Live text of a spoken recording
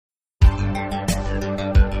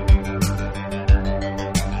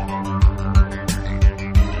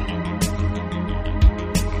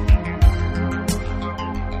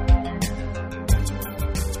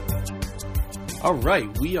All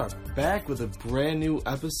right, we are back with a brand new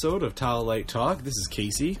episode of Towel Light Talk. This is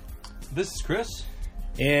Casey. This is Chris.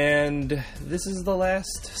 And this is the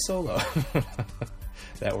last solo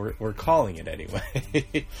that we're calling it anyway.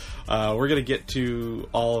 We're going to get to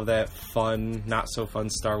all of that fun, not so fun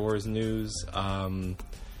Star Wars news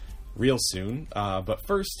real soon. But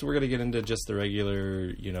first, we're going to get into just the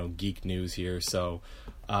regular, geek news here. So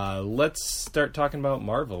let's start talking about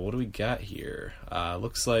Marvel. What do we got here?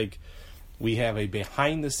 Looks like we have a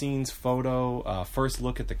behind-the-scenes photo, first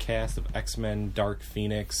look at the cast of X-Men Dark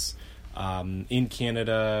Phoenix in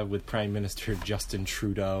Canada with Prime Minister Justin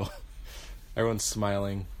Trudeau. Everyone's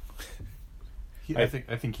smiling. I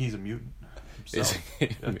think he's a mutant himself.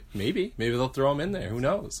 Maybe they'll throw him in there. Who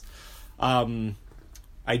knows?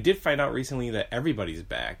 I did find out recently that everybody's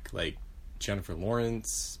back, like Jennifer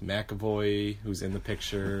Lawrence, McAvoy, who's in the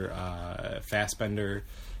picture, Fassbender,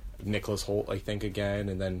 Nicholas Hoult, I think, again,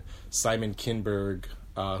 and then Simon Kinberg,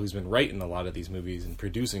 who's been writing a lot of these movies and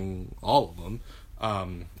producing all of them,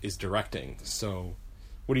 is directing. So,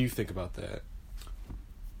 what do you think about that?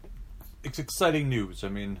 It's exciting news. I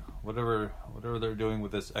mean, whatever they're doing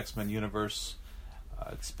with this X-Men universe,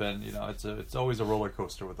 it's been, it's always a roller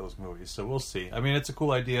coaster with those movies. So we'll see. I mean, it's a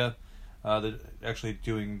cool idea. They're actually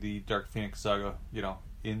doing the Dark Phoenix saga,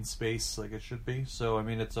 in space like it should be. So I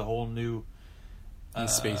mean, it's a whole new. In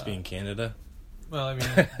space being Canada? Well, I mean,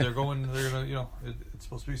 they're gonna, it's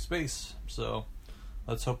supposed to be space. So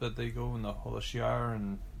let's hope that they go in the whole Shi'ar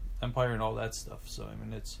and Empire and all that stuff. So, I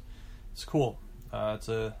mean, it's cool.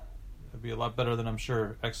 It'd be a lot better than, I'm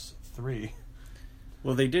sure, X3.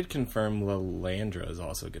 Well, they did confirm Lilandra is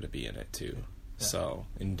also going to be in it, too. Yeah. So,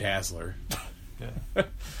 in Dazzler. Yeah.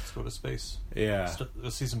 Let's go to space. Yeah.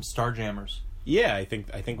 Let's see some Starjammers. Yeah, I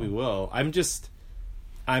think we will.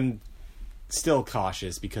 I'm still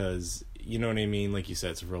cautious because, you know what I mean? Like you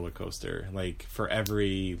said, it's a roller coaster. Like, for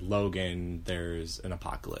every Logan, there's an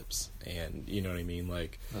Apocalypse. And, you know what I mean?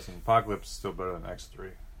 Like, listen, Apocalypse is still better than X3.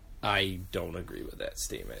 I don't agree with that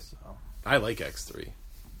statement. So, I like X3.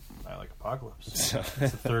 I like Apocalypse. It's the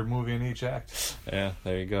third movie in each act. Yeah,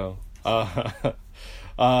 there you go.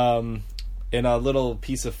 In a little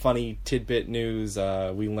piece of funny tidbit news,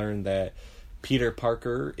 we learned that Peter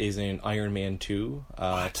Parker is in Iron Man 2.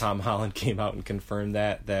 Tom Holland came out and confirmed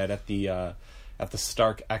that at the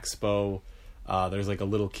Stark Expo, there's like a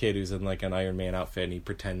little kid who's in like an Iron Man outfit and he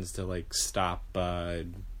pretends to like stop I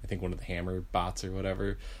think one of the hammer bots or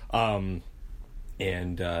whatever. And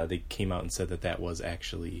they came out and said that was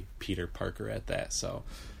actually Peter Parker at that. So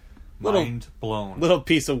mind blown. Little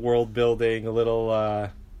piece of world building, a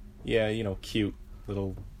little cute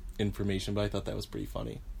little information, but I thought that was pretty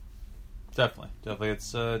funny. Definitely.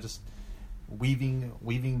 It's just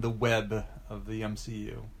weaving the web of the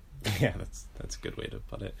MCU. Yeah, that's a good way to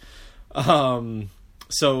put it.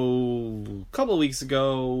 So a couple of weeks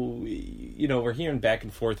ago, we're hearing back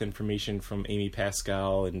and forth information from Amy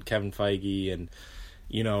Pascal and Kevin Feige, and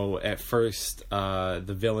at first the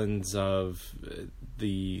villains of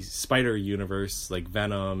the Spider universe, like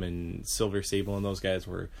Venom and Silver Sable and those guys,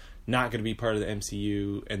 were not going to be part of the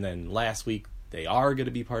MCU, and then last week they are going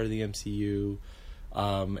to be part of the MCU,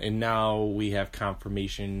 and now we have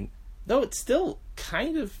confirmation, though it's still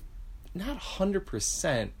kind of not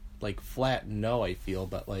 100% like flat no, I feel,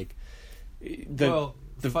 but like but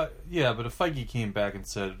if Feige came back and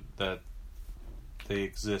said that they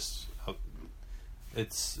exist,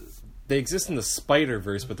 they exist in the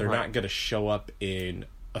Spider-Verse, but they're not going to show up in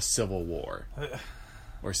a Civil War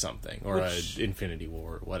or something, or an Infinity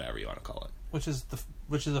War, or whatever you want to call it. Which is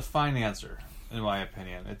a fine answer, in my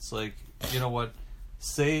opinion. It's like, you know what?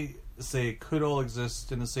 Say it could all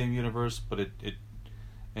exist in the same universe, but it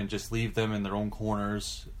and just leave them in their own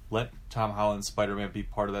corners. Let Tom Holland's Spider-Man be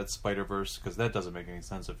part of that Spider-Verse, because that doesn't make any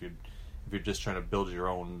sense if you're just trying to build your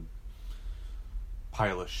own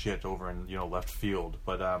pile of shit over in left field.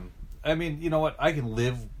 But I mean, you know what? I can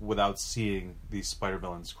live without seeing these Spider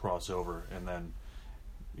villains cross over, and then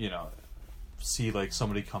see like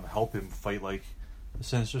somebody come help him fight like the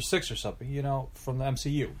Sinister Six or something, from the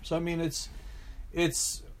MCU. So I mean, it's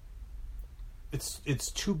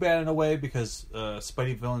too bad in a way, because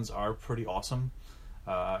Spidey villains are pretty awesome,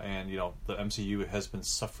 and the MCU has been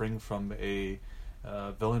suffering from a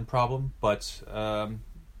villain problem. But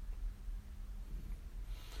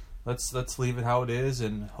let's leave it how it is,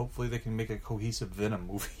 and hopefully they can make a cohesive Venom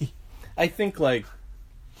movie. I think like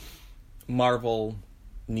Marvel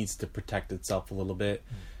needs to protect itself a little bit.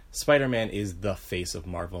 Spider-Man is the face of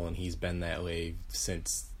Marvel, and he's been that way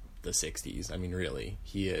since the 60s. I mean, really,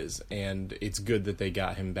 he is. And it's good that they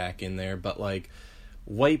got him back in there, but like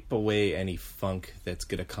wipe away any funk that's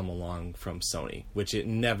going to come along from Sony, which it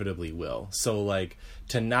inevitably will. So, like,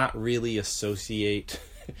 to not really associate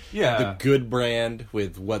the good brand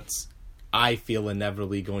with what's, I feel,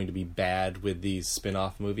 inevitably going to be bad with these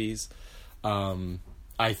spin-off movies,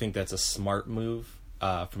 I think that's a smart move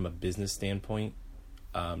from a business standpoint.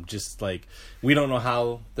 Just like, we don't know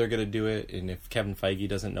how they're going to do it, and if Kevin Feige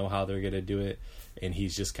doesn't know how they're going to do it, and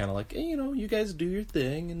he's just kind of like, hey, you guys do your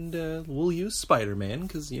thing, and we'll use Spider-Man,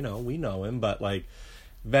 because, we know him, but, like,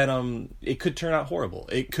 Venom, it could turn out horrible.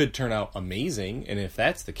 It could turn out amazing, and if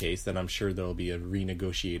that's the case, then I'm sure there'll be a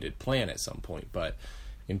renegotiated plan at some point, but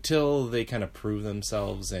until they kind of prove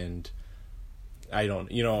themselves, and I don't,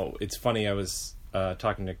 it's funny, I was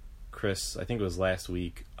talking to Chris, I think it was last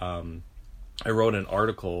week, I wrote an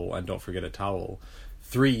article on Don't Forget a Towel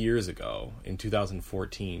 3 years ago in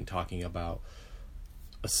 2014 talking about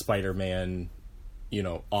a Spider-Man,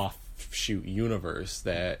 offshoot universe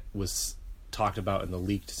that was talked about in the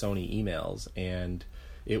leaked Sony emails, and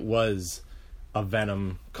it was a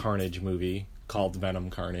Venom Carnage movie called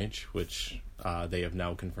Venom Carnage, which they have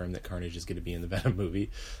now confirmed that Carnage is going to be in the Venom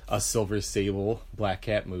movie, a Silver Sable Black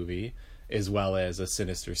Cat movie, as well as a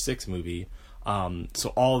Sinister Six movie. So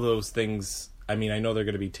all those things, I mean, I know they're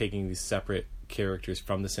going to be taking these separate characters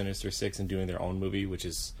from the Sinister Six and doing their own movie, which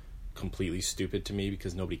is completely stupid to me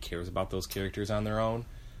because nobody cares about those characters on their own.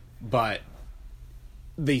 But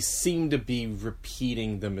they seem to be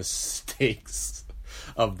repeating the mistakes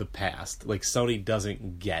of the past. Like, Sony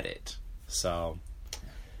doesn't get it. So,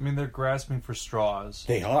 I mean, they're grasping for straws.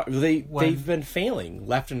 They are. They've been failing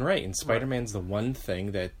left and right, and Spider-Man's the one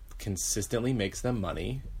thing that consistently makes them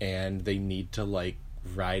money, and they need to, like,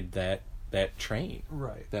 ride that train,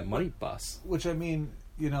 that money bus. Which, I mean,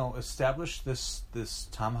 establish this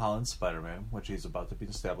Tom Holland Spider-Man, which he's about to be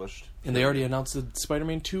established, and they already announced the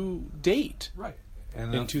Spider-Man 2 date, right?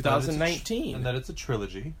 And in 2019, and that it's a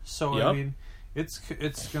trilogy. So yep. I mean, it's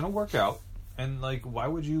gonna work out. And, like, why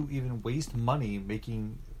would you even waste money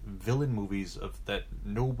making villain movies that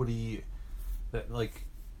nobody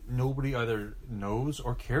either knows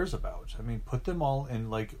or cares about? I mean, put them all in,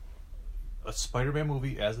 like, a Spider-Man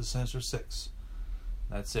movie as the Sinister Six.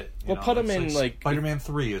 That's it. Put them in, like... Spider-Man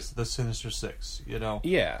 3 is the Sinister Six,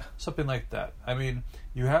 Yeah. Something like that. I mean,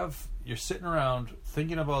 you're sitting around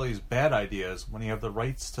thinking of all these bad ideas when you have the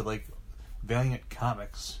rights to, like, Valiant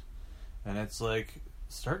Comics. And it's like,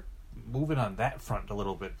 start moving on that front a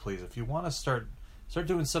little bit, please. If you want to start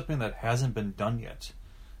doing something that hasn't been done yet,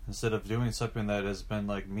 instead of doing something that has been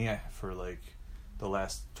like me for like the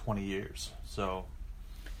last 20 years. So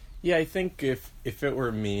yeah, I think if it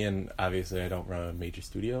were me, and obviously I don't run a major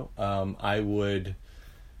studio, I would.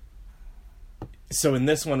 So in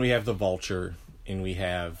this one we have the Vulture and we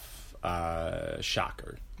have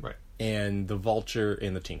Shocker, right? And the Vulture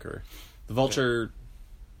and the Tinker. The Vulture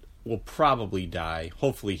will probably die.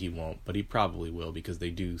 Hopefully he won't, but he probably will, because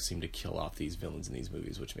they do seem to kill off these villains in these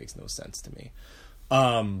movies, which makes no sense to me.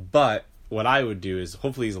 But what I would do is,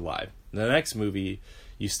 hopefully he's alive. In the next movie,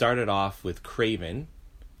 you started off with Kraven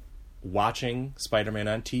watching Spider-Man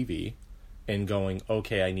on TV and going,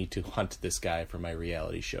 okay, I need to hunt this guy for my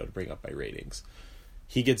reality show to bring up my ratings.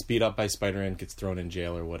 He gets beat up by Spider-Man, gets thrown in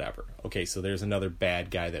jail or whatever. Okay, so there's another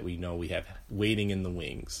bad guy that we know we have waiting in the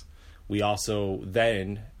wings. We also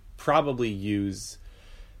then probably use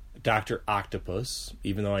Dr. Octopus,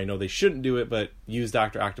 even though I know they shouldn't do it, but use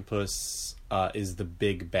Dr. Octopus is the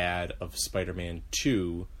big bad of Spider-Man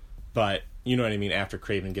 2, but you know what I mean, after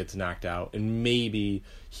Kraven gets knocked out, and maybe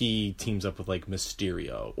he teams up with, like,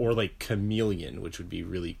 Mysterio, or, like, Chameleon, which would be a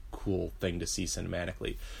really cool thing to see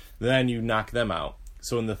cinematically. Then you knock them out.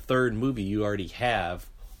 So in the third movie, you already have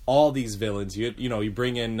all these villains. You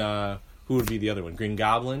bring in, who would be the other one? Green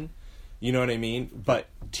Goblin? You know what I mean? But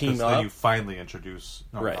team up. Then you finally introduce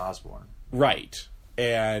Norman Osborn. Right.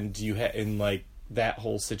 And and, like, that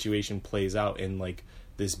whole situation plays out in, like,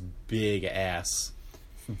 this big-ass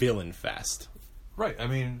villain fest. Right. I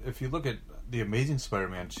mean, if you look at The Amazing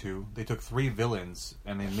Spider-Man 2, they took 3 villains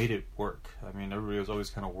and they made it work. I mean, everybody was always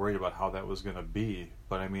kind of worried about how that was going to be,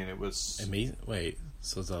 but I mean, it was... Amazing. Wait,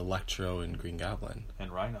 so it's Electro and Green Goblin.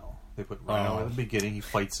 And Rhino. They put Rhino at the beginning, he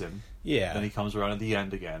fights him. Yeah. Then he comes around at the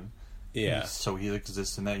end again. Yeah. So he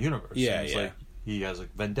exists in that universe. Yeah, it's like he has a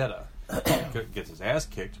vendetta. Gets his ass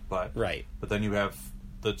kicked, but... Right. But then you have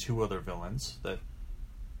the 2 other villains that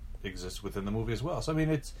exist within the movie as well. So, I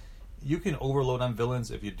mean, you can overload on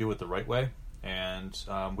villains if you do it the right way. And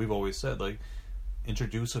we've always said, like,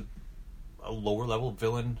 introduce a lower level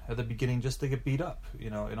villain at the beginning just to get beat up.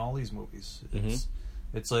 In all these movies,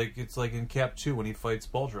 it's like in Cap 2 when he fights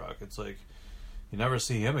Balrog. It's like you never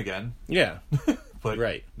see him again. Yeah. But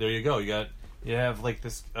Right. there you go. You have like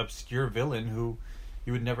this obscure villain who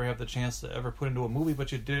you would never have the chance to ever put into a movie,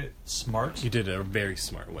 but you did it smart. You did it a very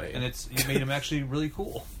smart way. And you made him actually really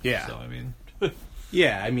cool. Yeah. So, I mean...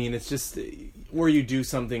 Yeah, I mean, it's just... Or you do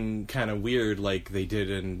something kind of weird like they did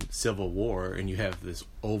in Civil War, and you have this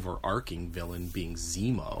overarching villain being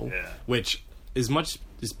Zemo. Yeah. Which, as much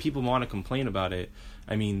as people want to complain about it,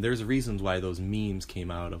 I mean, there's reasons why those memes came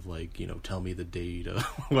out of, like, you know, tell me the date,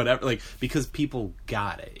 whatever. Like, because people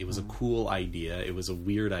got it. It was a cool idea. It was a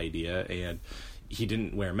weird idea, and... He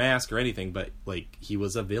didn't wear a mask or anything, but like he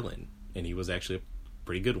was a villain, and he was actually a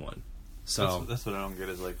pretty good one. So that's what I don't get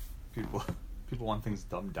is like people want things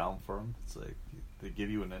dumbed down for them. It's like they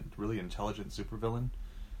give you a really intelligent supervillain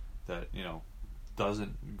that he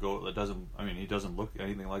doesn't look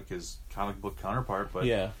anything like his comic book counterpart, but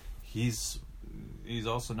yeah, he's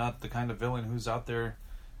also not the kind of villain who's out there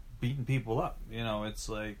beating people up. It's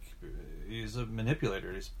like he's a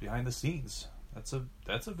manipulator. He's behind the scenes. That's a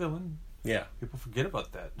villain. Yeah. People forget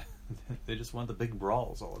about that. They just want the big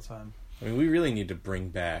brawls all the time. I mean, we really need to bring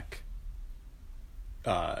back,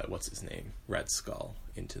 what's his name? Red Skull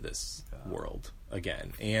into this world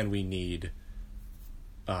again. And we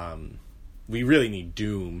really need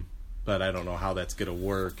Doom, but I don't know how that's going to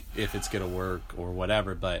work, if it's going to work or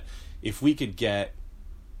whatever. But if we can get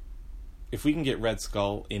Red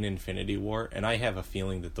Skull in Infinity War, and I have a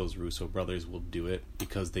feeling that those Russo brothers will do it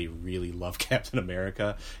because they really love Captain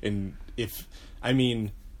America, and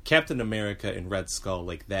Captain America and Red Skull,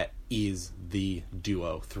 like, that is the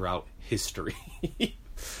duo throughout history.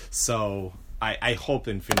 So I hope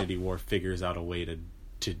Infinity War figures out a way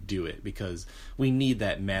to do it, because we need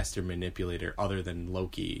that master manipulator other than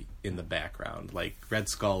Loki in the background. Like, Red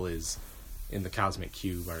Skull is in the Cosmic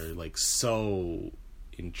Cube are like so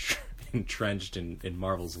entrenched in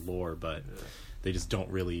Marvel's lore, but they just don't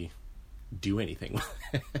really do anything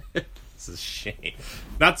with it. It's a shame.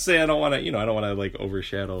 Not to say I don't want to like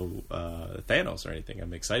overshadow Thanos or anything.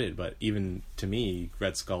 I'm excited, but even to me,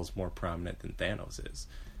 Red Skull's more prominent than Thanos is.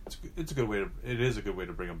 It is a good way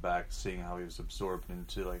to bring him back, seeing how he was absorbed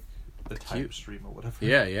into like the time stream or whatever.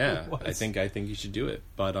 Yeah. I think you should do it,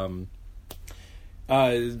 but I don't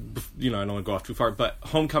want to go off too far, but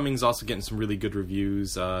Homecoming's also getting some really good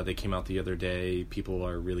reviews. They came out the other day. People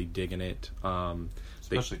are really digging it.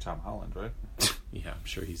 Especially Tom Holland, right? Yeah, I'm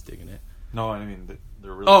sure he's digging it. No, I mean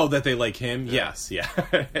they're really. Oh, that they like him? Yeah. Yes, yeah.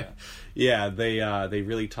 Yeah, they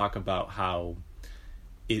really talk about how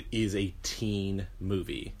it is a teen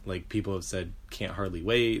movie. Like, people have said Can't Hardly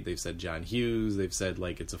Wait. They've said John Hughes. They've said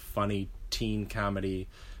like it's a funny teen comedy.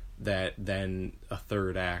 That then a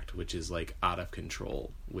third act, which is like out of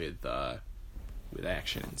control with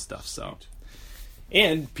action and stuff. So,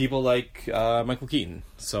 and people like Michael Keaton,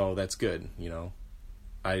 so that's good.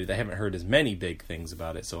 I haven't heard as many big things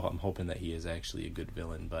about it, so I'm hoping that he is actually a good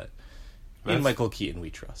villain. But in Michael Keaton,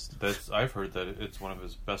 we trust. I've heard that it's one of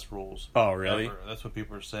his best roles. Oh, really? Ever. That's what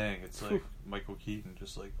people are saying. It's like Michael Keaton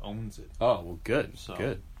just like owns it. Oh, well, good. So,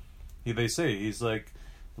 good. They say he's like.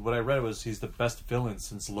 What I read was he's the best villain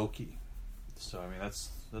since Loki. So I mean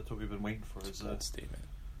that's what we've been waiting for. Is that statement?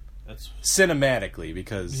 That's cinematically,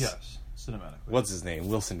 because yes, cinematically. What's his name?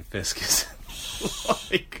 Wilson Fisk is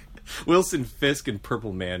like Wilson Fisk and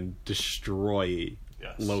Purple Man destroy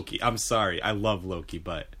Loki. I'm sorry, I love Loki,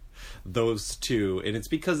 but those two, and it's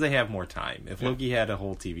because they have more time. If Loki had a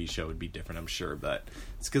whole TV show, it'd be different, I'm sure, but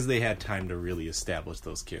it's because they had time to really establish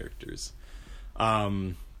those characters. Anywho,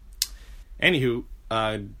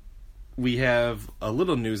 we have a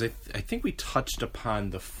little news. I think we touched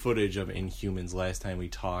upon the footage of Inhumans last time we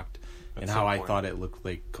talked, and how I thought it looked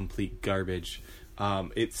like complete garbage.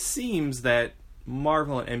 It seems that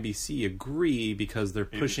Marvel and NBC agree, because they're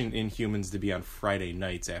pushing Inhumans to be on Friday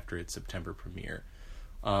nights after its September premiere.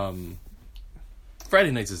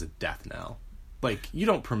 Friday nights is a death knell. Like, you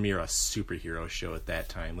don't premiere a superhero show at that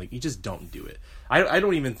time. Like, you just don't do it. I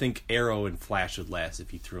don't even think Arrow and Flash would last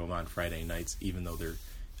if you threw them on Friday nights, even though they're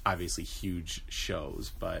obviously huge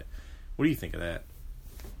shows. But what do you think of that?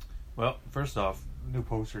 Well, first off, new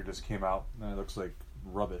poster just came out, and it looks like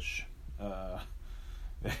rubbish.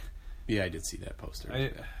 Yeah, I did see that poster.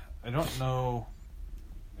 I don't know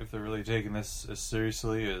if they're really taking this as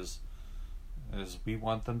seriously as we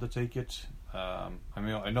want them to take it. I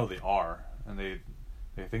mean, I know they are, and they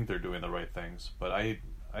think they're doing the right things, but I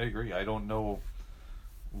agree. I don't know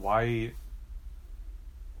why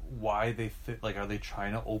they fit. Like, are they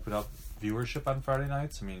trying to open up viewership on Friday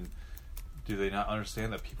nights? I mean, do they not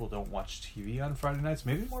understand that people don't watch TV on Friday nights?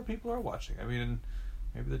 Maybe more people are watching. I mean,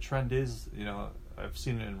 maybe the trend is, I've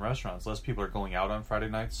seen it in restaurants. Less people are going out on Friday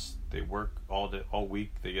nights. They work all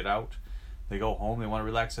week. They get out. They go home. They want to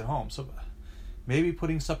relax at home. So maybe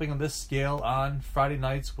putting something on this scale on Friday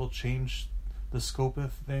nights will change the scope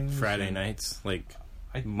of things. Friday nights, like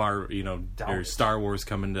doubt or it. Star Wars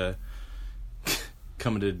coming to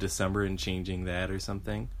December and changing that or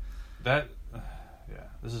something. That, yeah,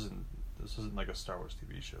 this isn't like a Star Wars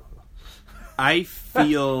TV show. I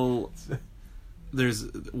feel there's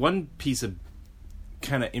one piece of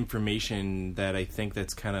kind of information that I think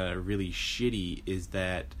that's kind of really shitty is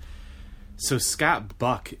that so Scott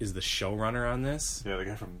Buck is the showrunner on this. Yeah, the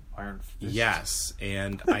guy from Iron Fist. Yes,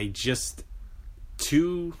 and I just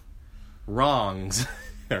two wrongs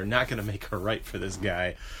are not going to make a right for this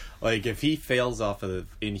guy. Like if he fails off of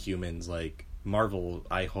Inhumans, like Marvel,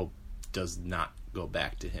 I hope does not go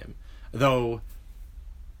back to him. Though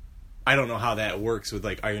I don't know how that works with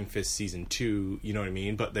like Iron Fist season 2, you know what I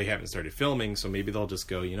mean? But they haven't started filming, so maybe they'll just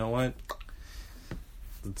go, you know what?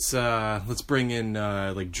 Let's bring in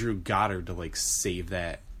like Drew Goddard to like save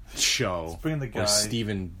that show. Let's bring in the guy, or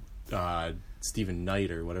Stephen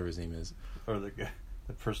Knight or whatever his name is. or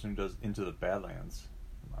the person who does Into the Badlands.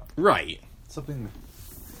 Right. Something.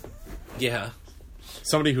 Yeah.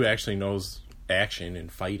 Somebody who actually knows action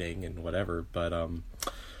and fighting and whatever, but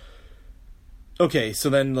okay, so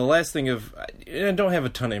then the last thing I don't have a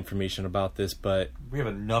ton of information about this, but We have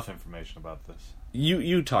enough information about this.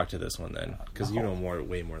 you talk to this one then, because you know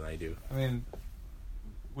way more than I do. I mean,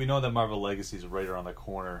 we know that Marvel Legacy is right around the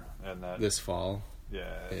corner, and that This fall.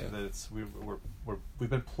 that it's we've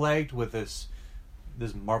been plagued with this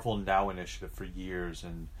Marvel Now initiative for years,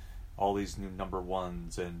 and all these new number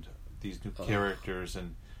ones and these new characters,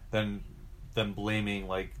 and then them blaming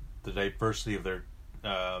like the diversity of their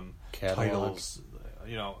titles,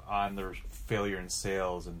 on their failure in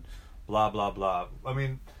sales and blah blah blah. I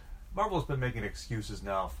mean, Marvel's been making excuses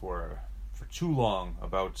now for too long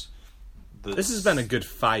about This has been a good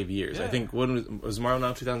 5 years. Yeah. I think when was Marvel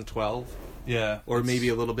Now 2012, yeah, or maybe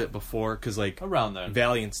a little bit before, because like around there.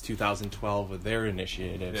 Valiant's 2012 with their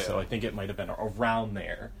initiative, Yeah. so I think it might have been around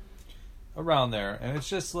there. Around there, and it's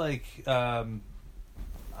just like I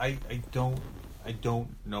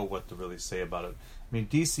don't know what to really say about it. I mean,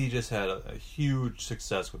 DC just had a huge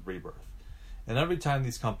success with Rebirth, and every time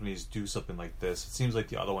these companies do something like this, it seems like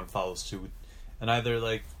the other one follows suit, and either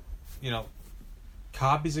like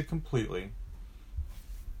copies it completely,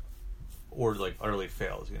 or like utterly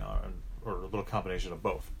fails, or a little combination of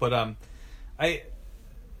both. But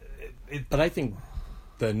But I think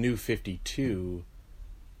the New 52,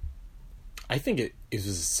 I think it is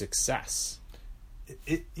a success.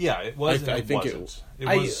 it was. I think wasn't. It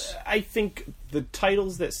I, was. I think the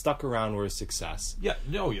titles that stuck around were a success. Yeah.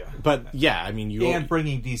 No. Yeah. But yeah, I mean, and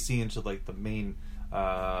bringing DC into like the main,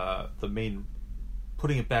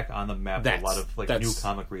 putting it back on the map for a lot of like new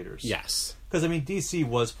comic readers. Yes, because I mean, DC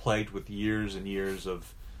was plagued with years and years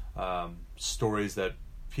of stories that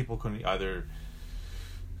people couldn't either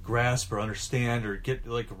grasp or understand or get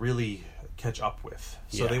like really catch up with.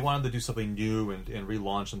 So they wanted to do something new and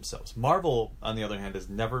relaunch themselves. Marvel, on the other hand, has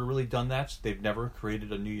never really done that. They've never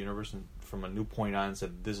created a new universe and from a new point on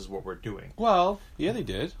said, this is what we're doing. well, yeah, they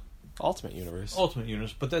did. Ultimate Universe. Ultimate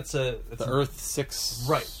Universe, but that's the Earth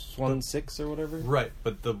 616 or whatever. Right,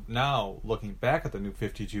 but now looking back at the New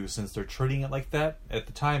 52, since they're treating it like that, at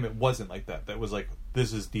the time it wasn't like that. That was like,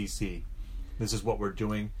 this is DC. This is what we're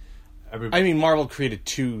doing. I mean, Marvel created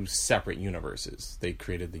two separate universes. They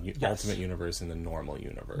created the Yes. Ultimate Universe and the normal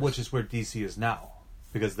universe. Which is where DC is now.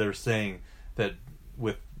 Because they're saying that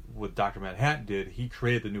with what Dr. Manhattan did, he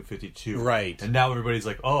created the New 52. Right. And now everybody's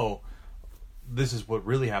like, oh, this is what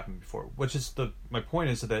really happened before. Which is my point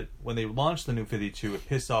is that when they launched the New 52, it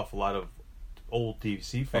pissed off a lot of old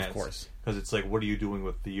DC fans. Of course. Because it's like, what are you doing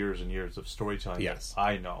with the years and years of storytelling? Yes. That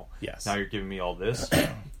I know. Yes. Now you're giving me all this.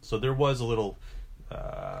 So there was a little...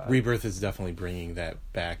 Rebirth is definitely bringing that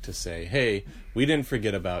back to say, hey, we didn't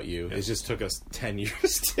forget about you. It just took us 10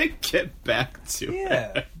 years to get back to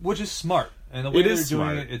it. Which is smart. And the way It they're is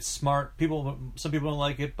doing smart. it's smart. Some people don't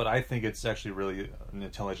like it, but I think it's actually really an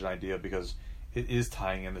intelligent idea because it is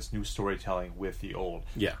tying in this new storytelling with the old.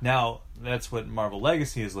 Yeah. Now, that's what Marvel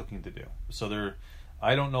Legacy is looking to do. So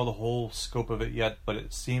I don't know the whole scope of it yet, but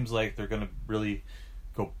it seems like they're going to really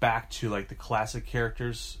go back to like the classic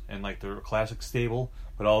characters and like their classic stable,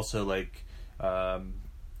 but also like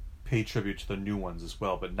pay tribute to the new ones as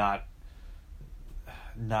well, but not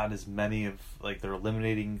as many of like they're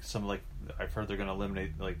eliminating some like I've heard they're going to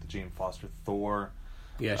eliminate like the Jane Foster Thor.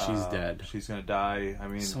 Yeah, she's dead. She's gonna die. I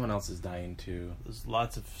mean, Someone else is dying too. there's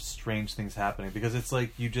lots of strange things happening because it's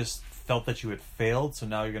like you just felt that you had failed, so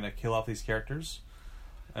now you're gonna kill off these characters,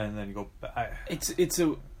 and then you go back.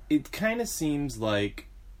 It kind of seems like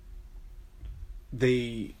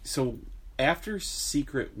so after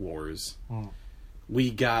Secret Wars,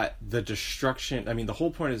 we got the destruction. I mean, the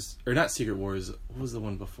whole point is, or not Secret Wars. What was the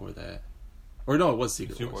one before that? Or no, it was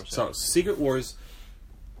Secret Wars. Yeah. So Secret Wars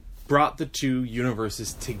brought the two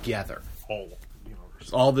universes together.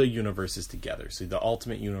 All the universes together. So the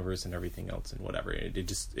Ultimate Universe and everything else and whatever.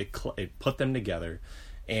 It put them together.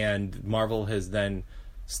 And Marvel has then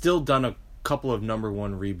still done a couple of number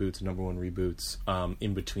one reboots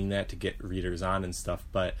in between that to get readers on and stuff.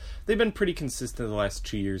 But they've been pretty consistent the last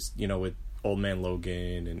 2 years, with Old Man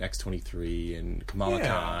Logan and X-23 and Kamala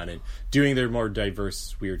Khan and doing their more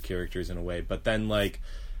diverse, weird characters in a way. But then,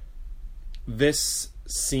 this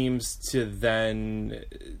seems to then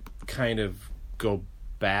kind of go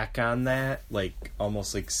back on that,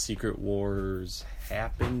 almost like Secret Wars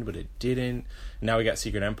happened, but it didn't. Now we got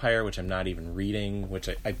Secret Empire, which I'm not even reading, which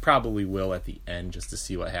I probably will at the end just to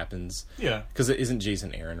see what happens. Yeah. Because it isn't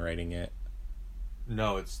Jason Aaron writing it.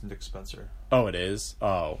 No, it's Nick Spencer. Oh, it is?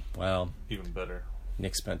 Oh, well. Even better.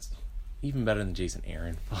 Nick Spencer. Even better than Jason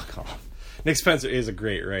Aaron. Fuck off. Nick Spencer is a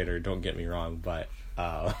great writer, don't get me wrong, but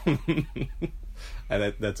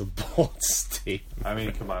that's a bold statement. I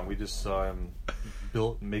mean, come on, we just saw him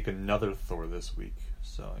make another Thor this week,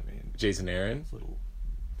 so I mean, Jason Aaron? it's a little,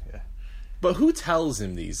 yeah. But who tells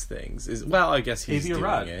him these things? I guess he's Avi doing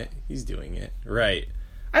Arad. it. He's doing it. Right.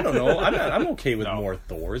 I don't know. I'm okay with No. more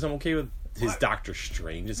Thors. I'm okay with his Doctor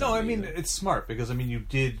Strange. No, I mean, it's smart, because, I mean, you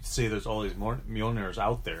did say there's all these Mjolnirs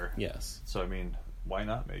out there. Yes. So, I mean, why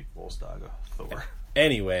not make Volstagg a Thor?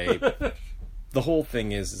 Anyway, the whole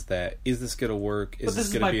thing is this going to work? Is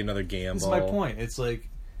this going to be another gamble? This is my point. It's like,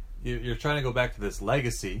 you're trying to go back to this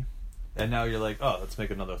legacy, and now you're like, oh, let's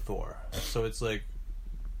make another Thor. So it's like,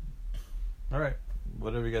 all right,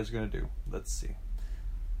 whatever you guys are going to do, let's see.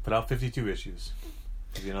 Put out 52 issues.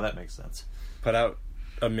 Because, that makes sense. Put out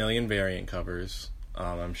 1 million variant covers,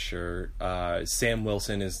 I'm sure. Sam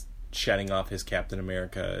Wilson is shedding off his Captain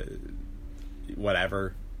America,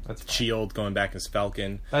 whatever. That's fine. Shield, going back as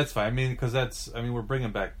Falcon. That's fine. I mean, because we're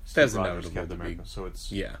bringing back That's Steve Rogers, inevitable Captain to be. America, so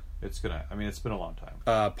it's gonna. I mean, it's been a long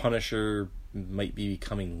time. Punisher might be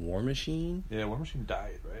becoming War Machine. Yeah, War Machine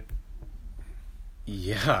died, right?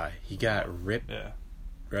 Yeah, he got ripped. Yeah.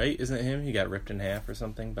 Right? Isn't it him? He got ripped in half or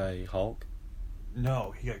something by Hulk.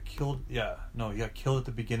 No, he got killed. Yeah, no, he got killed at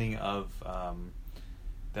the beginning of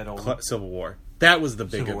that old Civil War. That was the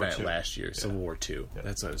big Civil War event 2. last year. Yeah. Civil War 2. Yeah.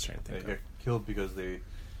 That's what I was trying to Yeah, think he of. got killed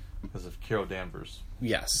because of Carol Danvers.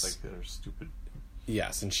 Yes. Like they're stupid.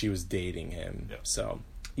 Yes, and she was dating him. Yeah. So,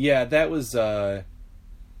 yeah, that was... I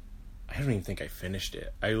don't even think I finished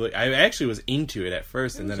it. I actually was into it at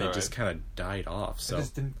first, and then it just kind of died off. So I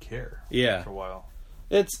just didn't care. Yeah. For a while.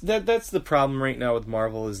 That's the problem right now with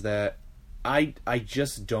Marvel, is that I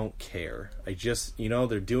just don't care. I just,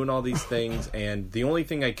 they're doing all these things, and the only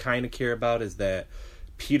thing I kind of care about is that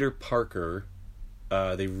Peter Parker,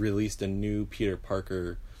 they released a new Peter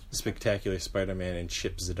Parker Spectacular Spider-Man, and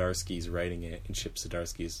Chip Zdarsky's writing it, and Chip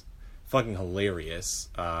Zdarsky's fucking hilarious.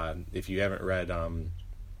 If you haven't read,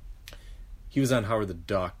 he was on Howard the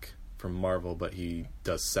Duck from Marvel, but he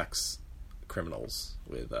does Sex Criminals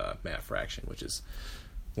with Matt Fraction, which is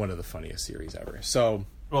one of the funniest series ever. So...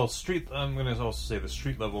 Well, I'm going to also say the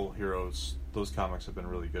street level heroes, those comics have been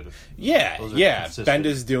really good. Yeah. Consistent.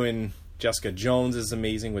 Bendis doing Jessica Jones is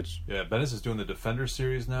amazing, which... Yeah, Bendis is doing the Defender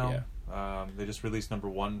series now. Yeah. They just released number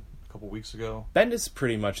 1 a couple weeks ago. Bendis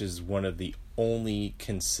pretty much is one of the only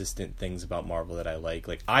consistent things about Marvel that I like.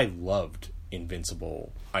 Like, I loved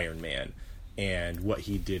Invincible Iron Man and what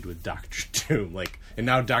he did with Doctor Doom. And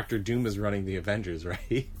now Doctor Doom is running the Avengers,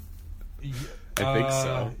 right? Yeah, I think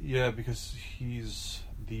so. Yeah, because he's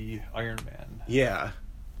the Iron Man. Yeah.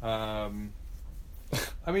 I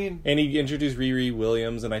mean... And he introduced Riri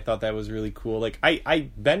Williams, and I thought that was really cool.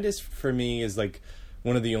 Bendis, for me, is,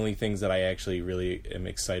 one of the only things that I actually really am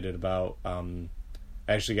excited about. I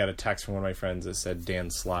actually got a text from one of my friends that said Dan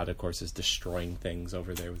Slott, of course, is destroying things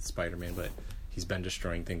over there with Spider-Man, but he's been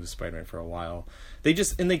destroying things with Spider-Man for a while. They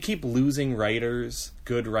keep losing writers,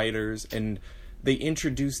 good writers, and they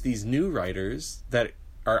introduce these new writers that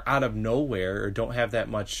are out of nowhere or don't have that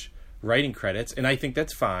much writing credits, and I think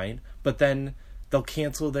that's fine, but then they'll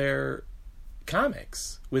cancel their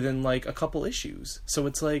comics within a couple issues. So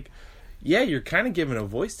it's yeah, you're kind of giving a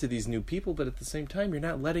voice to these new people, but at the same time you're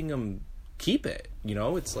not letting them keep it.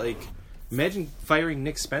 It's Imagine firing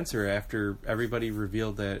Nick Spencer after everybody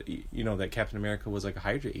revealed that that Captain America was like a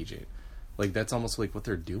Hydra agent. Like that's almost like what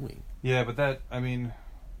they're doing. Yeah, but that at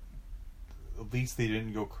least they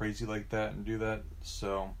didn't go crazy like that and do that.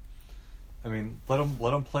 So, let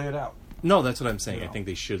them play it out. No, that's what I'm saying. I think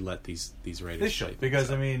they should let these writers. They should because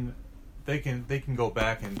they can go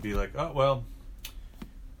back and be like, oh well,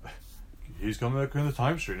 he's coming back in the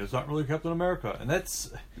time stream. It's not really Captain America, and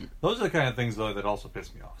those are the kind of things though that also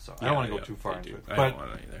piss me off. So I don't want to go too far into it. I But don't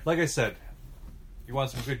want to either. like I said, you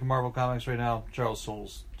want some good Marvel comics right now? Charles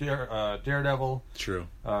Soule's Daredevil. True.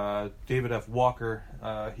 David F. Walker.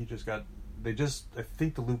 He just got. I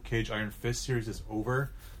think the Luke Cage Iron Fist series is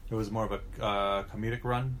over. It was more of a comedic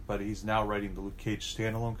run, but he's now writing the Luke Cage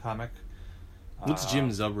standalone comic. What's Jim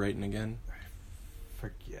Zub writing again?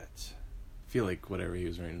 Forget. I feel like whatever he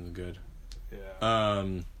was writing was good. Yeah.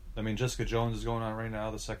 Jessica Jones is going on right now,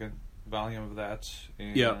 the second volume of that.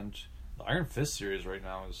 And the Iron Fist series right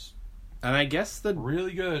now is and I guess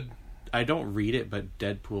really good. I don't read it, but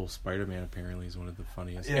Deadpool Spider-Man apparently is one of the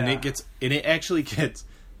funniest. Yeah. And it actually gets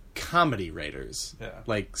comedy writers. Yeah.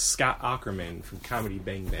 Like Scott Aukerman from Comedy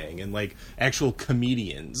Bang Bang and like actual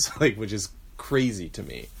comedians, like which is crazy to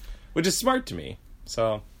me. Which is smart to me.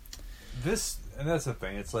 So and that's the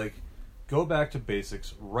thing. It's like go back to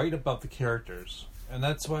basics, write about the characters. And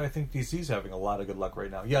that's why I think DC's having a lot of good luck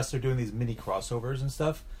right now. Yes, they're doing these mini crossovers and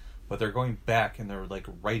stuff, but they're going back and they're like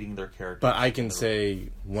writing their characters. But I can say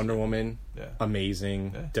Wonder Woman, Yeah.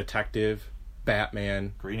 amazing, Yeah. Detective,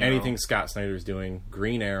 Batman, Green Arrow. anything Scott Snyder's doing,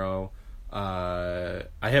 Green Arrow. I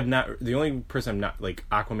have not. The only person I'm not like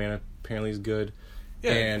Aquaman apparently is good,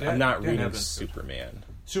 and I'm not reading Superman.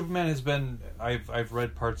 Superman has been. I've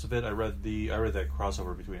read parts of it. I read that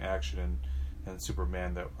crossover between Action and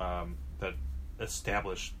Superman that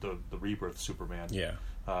established the rebirth Superman. Yeah,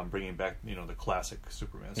 bringing back the classic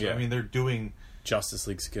Superman. So Yeah. they're doing Justice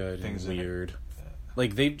League's good things and in it. weird.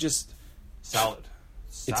 Like they've just. solid.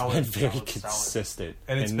 It's been very consistent,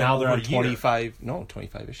 And now they're on over a year.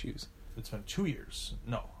 25 issues. It's been 2 years.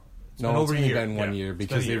 No. No, over it's a only year. been 1 year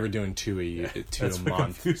because they were doing two a That's what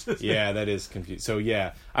month. confuses me. Yeah, that is confusing. So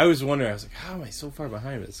yeah, I was wondering. I was like, how am I so far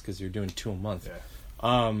behind this? Because you're doing 2 a month.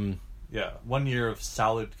 Yeah. Yeah, 1 year of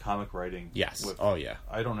solid comic writing. Yes. With, Oh yeah.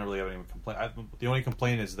 I don't really have any complaint. The only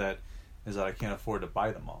complaint is that I can't afford to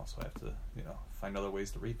buy them all, so I have to find other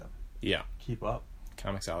ways to read them. Yeah. Keep up.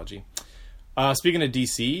 Comixology. Speaking of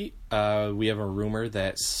DC, we have a rumor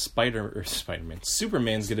that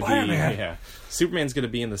Superman's going to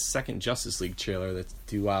be in the second Justice League trailer that's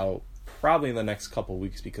due out probably in the next couple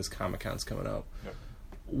weeks because Comic-Con's coming out. Yep.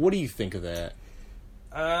 What do you think of that?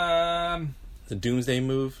 The Doomsday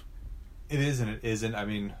move? It is and it isn't. I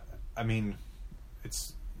mean,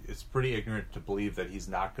 it's pretty ignorant to believe that he's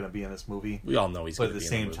not going to be in this movie. We all know he's going But to at be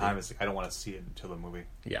the in the same movie. time, it's like, I don't want to see it until the movie.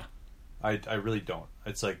 Yeah. I really don't.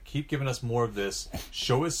 It's like, keep giving us more of this.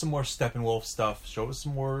 Show us some more Steppenwolf stuff. Show us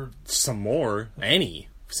some more... Any.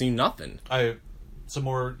 Seen nothing. Some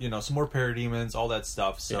more parademons, all that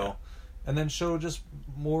stuff. So, Yeah. And then show just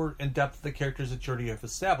more in depth the characters that you already have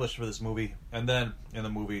established for this movie, and then in the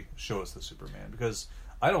movie show us the Superman, because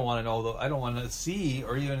I don't want to know. I don't want to see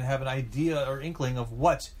or even have an idea or inkling of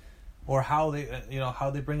what or how they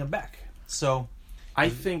how they bring him back. So, I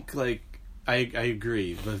think I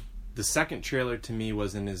agree. The second trailer to me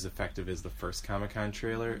wasn't as effective as the first Comic-Con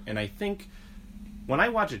trailer, and I think when I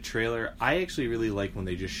watch a trailer, I actually really like when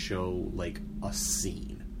they just show like a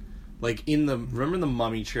scene. Like remember the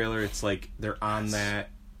Mummy trailer? It's like they're on that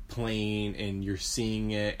plane and you're seeing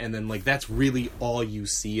it, and then like that's really all you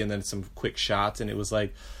see, and then some quick shots, and it was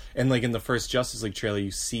like, and like in the first Justice League trailer, you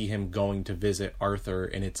see him going to visit Arthur,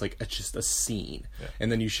 and it's just a scene,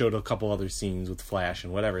 and then you showed a couple other scenes with Flash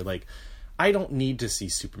and whatever. Like, I don't need to see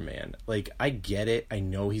Superman. Like, I get it. I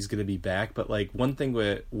know he's going to be back. But, like, one thing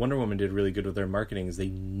what Wonder Woman did really good with their marketing is they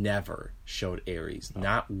never showed Ares. No.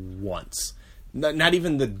 Not once. Not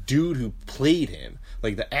even the dude who played him.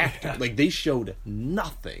 Like, the actor. Yeah. Like, they showed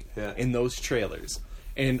nothing in those trailers.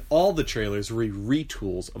 And all the trailers were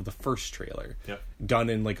retools of the first trailer. Yep. Done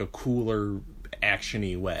in, like, a cooler,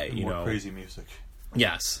 action-y way. And more crazy music.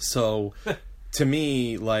 Yes. So... To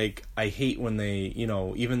me, like, I hate when they,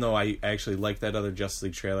 even though I actually liked that other Justice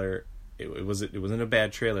League trailer, it wasn't a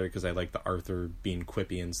bad trailer because I like the Arthur being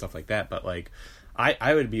quippy and stuff like that. But like,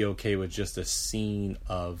 I would be okay with just a scene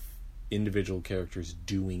of individual characters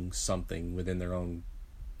doing something within their own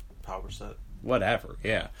power set, whatever.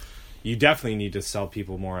 Yeah, you definitely need to sell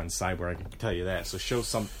people more on Cyborg. I can tell you that. So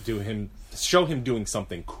show him doing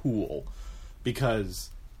something cool, because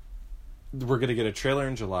we're gonna get a trailer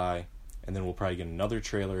in July. And then we'll probably get another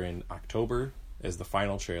trailer in October as the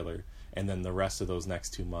final trailer. and then the rest of those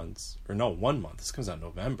next 2 months, or no, 1 month. This comes out in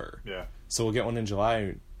November. Yeah. So we'll get one in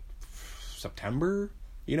July, September,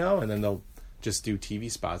 and then they'll just do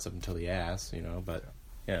TV spots up until the ass, but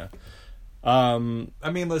yeah. I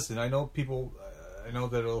mean, listen, I know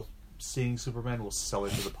that seeing Superman will sell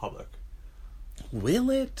it to the public. Will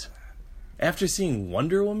it? After seeing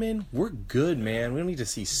Wonder Woman, we're good, man. We don't need to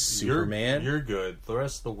see Superman. You're good. The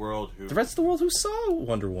rest of the world who saw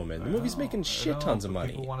Wonder Woman, the movie's making tons of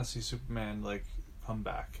money. People want to see Superman come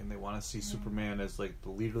back, and they want to see Superman as the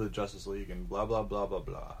leader of the Justice League, and blah blah blah blah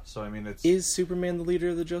blah. So I mean, is Superman the leader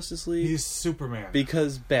of the Justice League? He's Superman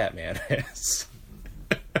because Batman is.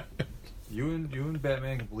 You and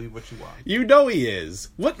Batman can believe what you want. He is.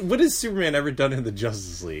 What has Superman ever done in the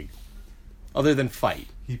Justice League? Other than fight.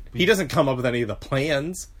 He doesn't come up with any of the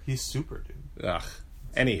plans. He's super, dude. Ugh.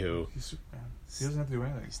 Anywho. He's Superman. He doesn't have to do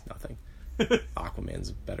anything. He's nothing. Aquaman's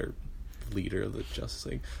a better leader of the Justice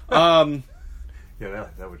League. Yeah,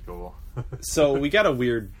 that would go well. So we got a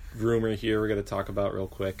weird rumor here we're going to talk about real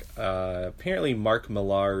quick. Apparently Mark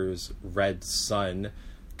Millar's Red Sun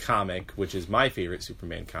comic, which is my favorite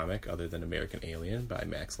Superman comic other than American Alien by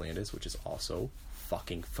Max Landis, which is also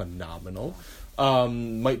fucking phenomenal,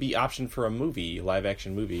 might be optioned for a live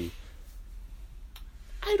action movie.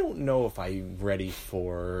 I don't know if I'm ready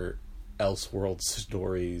for Elseworld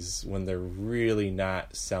stories when they're really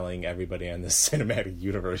not selling everybody on the cinematic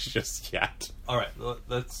universe just yet. All right,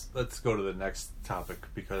 let's go to the next topic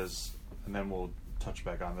and then we'll touch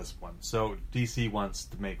back on this one. So DC wants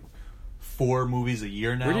to make 4 movies a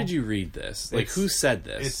year now. Where did you read this? Who said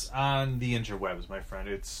this? It's on the interwebs, my friend.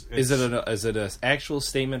 Is it an actual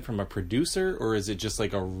statement from a producer, or is it just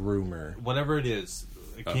like a rumor? Whatever it is,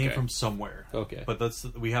 it came from somewhere. Okay, but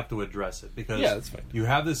we have to address it because that's fine. You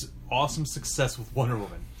have this awesome success with Wonder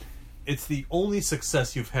Woman. It's the only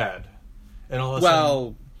success you've had, and all of a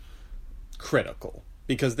sudden, critical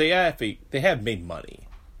because they have made money.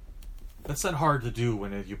 That's not hard to do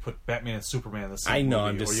when you put Batman and Superman in the same movie. I know,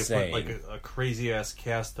 I'm just saying. Or you put a crazy-ass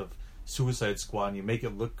cast of Suicide Squad and you make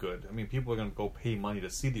it look good. I mean, people are going to go pay money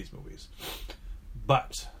to see these movies.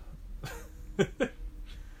 But,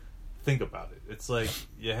 think about it. It's like,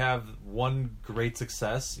 you have one great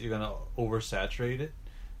success, you're going to oversaturate it.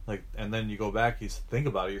 And then you go back, you think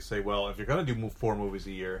about it, you say, well, if you're going to do 4 movies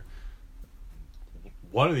a year,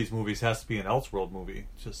 one of these movies has to be an Elseworld movie,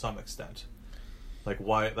 to some extent.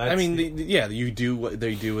 Why? You do what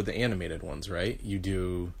they do with the animated ones, right? You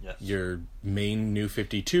do your main New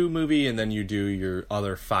 52 movie, and then you do your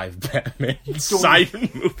other 5 Batman side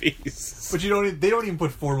movies. But they don't even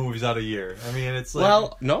put 4 movies out a year. I mean, it's like...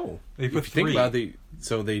 Well, no. They put 3. Think about it,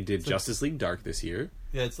 so they did Justice League Dark this year.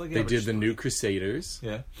 Yeah, it's like... They did the New Crusaders.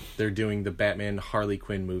 Yeah. They're doing the Batman Harley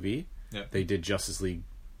Quinn movie. Yeah. They did Justice League...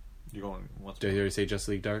 You're going... Did I already say Justice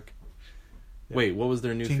League Dark? Yeah. Wait, what was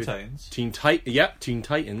their new... Titans. Teen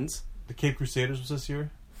Titans. The Cape Crusaders was this year?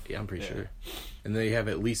 Yeah, I'm pretty sure. And they have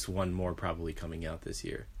at least one more probably coming out this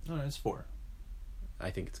year. No, it's 4. I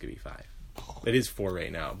think it's going to be 5. It is 4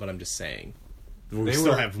 right now, but I'm just saying. We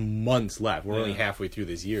still have months left. We're only halfway through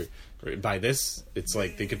this year. By this, it's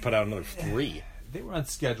like they could put out another 3. They were on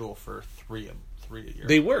schedule for 3 a year.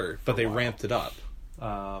 They were, but they ramped it up.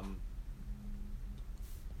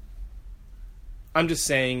 I'm just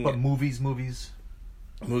saying... But movies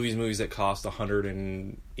that cost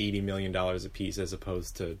 $180 million a piece as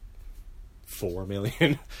opposed to $4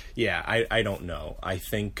 million. Yeah, I don't know. I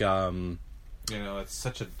think it's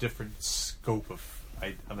such a different scope of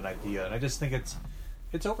an idea, and I just think it's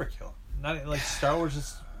overkill. Not like Star Wars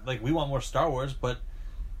is we want more Star Wars, but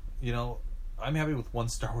I'm happy with 1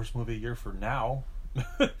 Star Wars movie a year for now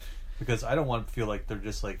because I don't want to feel like they're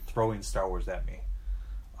just throwing Star Wars at me.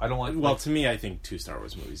 I don't want. Well, to me, I think 2 Star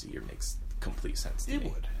Wars movies a year makes complete sense to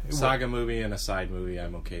me. It Saga movie and a side movie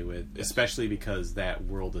I'm okay with, especially because that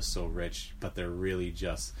world is so rich, but they're really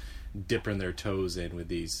just dipping their toes in with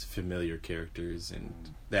these familiar characters, and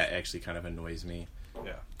that actually kind of annoys me.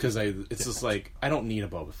 Yeah. Because it's just like, I don't need a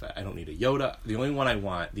Boba Fett. I don't need a Yoda. The only one I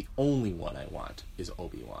want is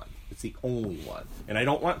Obi-Wan. It's the only one. And I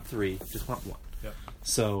don't want 3, just want 1. Yep.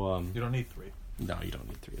 So, you don't need 3. No, you don't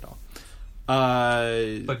need 3 at all.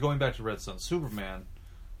 But going back to Red Sun Superman,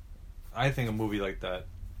 I think a movie like that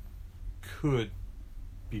could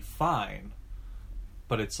be fine,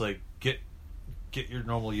 but it's like, get your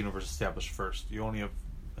normal universe established first. You only have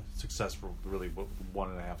success for really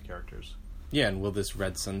 1.5 characters. Yeah, and will this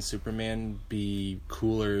Red Sun Superman be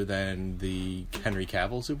cooler than the Henry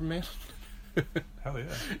Cavill Superman? Hell yeah.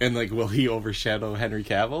 And will he overshadow Henry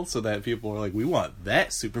Cavill so that people are like, we want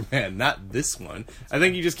that Superman, not this one? I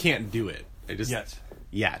think you just can't do it.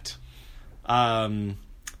 Yet.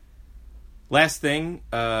 Last thing,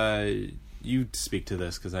 you speak to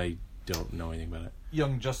this because I don't know anything about it.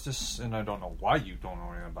 Young Justice, and I don't know why you don't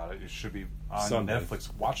know anything about it. You should be on Someday.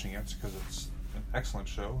 Netflix watching it because it's an excellent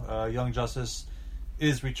show. Young Justice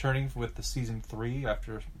is returning with the season 3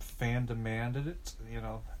 after fan demanded it.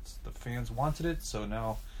 The fans wanted it, so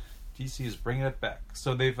now DC is bringing it back.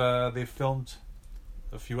 So they've filmed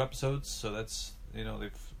a few episodes, so that's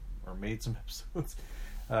they've made some episodes.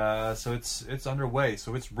 So it's underway,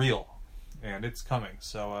 so it's real and it's coming.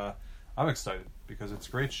 So I'm excited because it's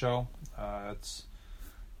a great show.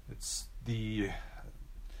 It's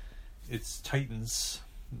Titans,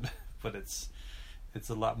 but it's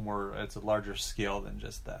a lot more. It's a larger scale than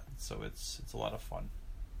just that. So it's a lot of fun.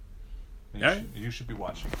 You should be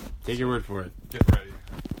watching. Take your word for it. Get ready.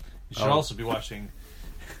 You should also be watching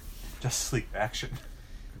Justice League Action.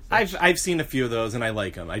 I've seen a few of those and I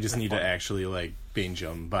like them. I just need to actually binge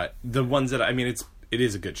them. But the ones that it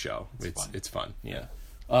is a good show. It's fun. Yeah.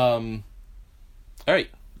 All right.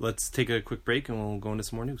 Let's take a quick break and we'll go into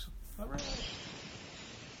some more news. All right.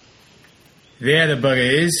 There the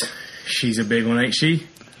bugger is. She's a big one, ain't she?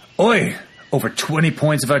 Oi! Over 20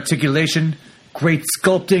 points of articulation, great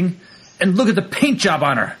sculpting, and look at the paint job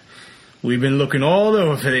on her. We've been looking all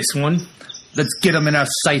over for this one. Let's get them in our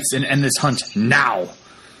sights and end this hunt now.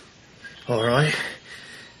 All right.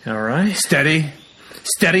 Steady.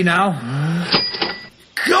 Steady now.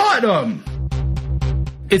 Got 'em!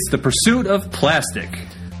 It's the pursuit of plastic.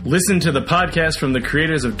 Listen to the podcast from the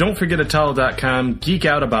creators of Don'tForgetAtowel.com. Geek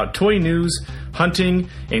out about toy news, hunting,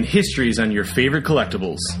 and histories on your favorite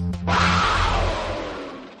collectibles.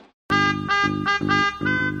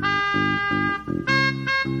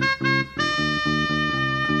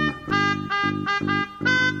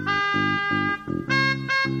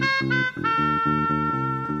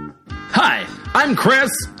 Hi, I'm Chris.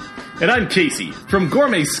 And I'm Casey from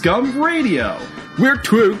Gourmet Scum Radio. We're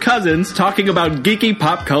two cousins talking about geeky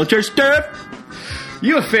pop culture stuff.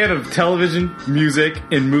 You a fan of television, music,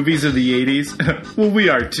 and movies of the 80s? Well, we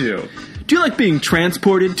are too. Do you like being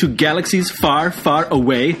transported to galaxies far, far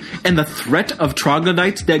away and the threat of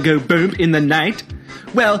troglodytes that go boom in the night?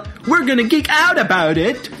 Well, we're gonna geek out about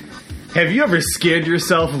it. Have you ever scared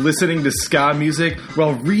yourself listening to ska music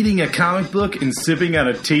while reading a comic book and sipping on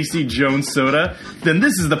a tasty Jones soda? Then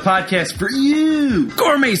this is the podcast for you!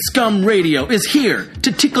 Gourmet Scum Radio is here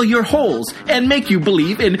to tickle your holes and make you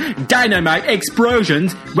believe in dynamite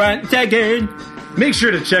explosions once again. Make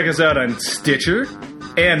sure to check us out on Stitcher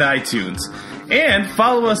and iTunes. And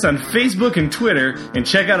follow us on Facebook and Twitter, and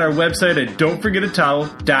check out our website at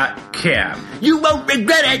don'tforgetatowel.com. You won't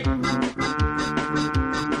regret it!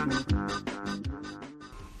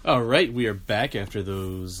 All right, we are back after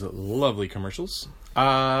those lovely commercials.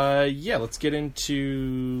 Let's get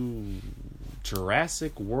into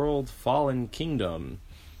Jurassic World Fallen Kingdom.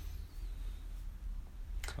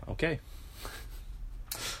 Okay.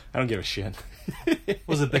 I don't give a shit.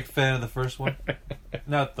 Was a big fan of the first one.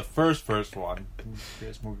 Not the first one.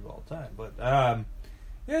 Greatest movie of all time. But,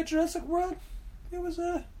 Jurassic World, it was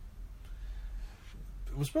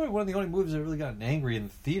probably one of the only movies that really got angry in the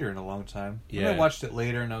theater in a long time. Yeah. And I watched it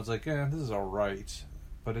later and I was like, this is alright.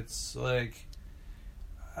 But it's like...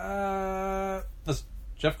 Jeff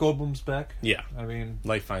Goldblum's back. Yeah. I mean...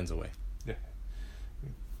 Life finds a way. Yeah.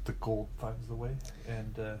 The gold finds the way.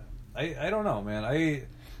 And I don't know, man. I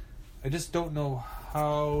just don't know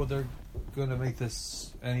how they're going to make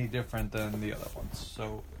this any different than the other ones.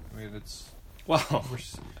 So, I mean, it's... Well...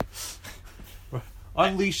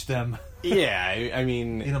 Unleash them. Yeah, I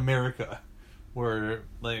mean... in America. Where,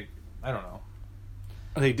 I don't know.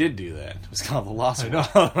 They did do that. It was called The Lost I know.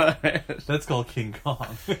 World. That's called King Kong.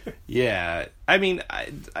 Yeah. I mean,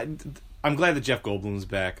 I'm glad that Jeff Goldblum's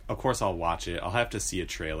back. Of course I'll watch it. I'll have to see a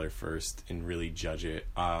trailer first and really judge it.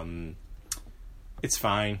 It's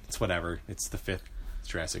fine. It's whatever. It's the 5th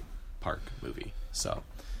Jurassic Park movie. So,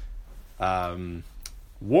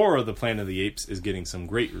 War of the Planet of the Apes is getting some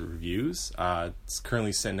great reviews. It's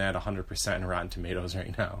currently sitting at 100% in Rotten Tomatoes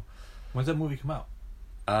right now. When's that movie come out?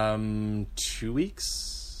 2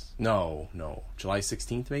 weeks? No. July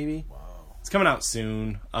 16th, maybe? Wow. It's coming out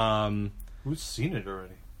soon. Who's seen it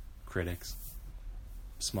already? Critics.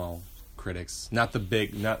 Small critics. Not the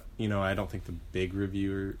big, I don't think the big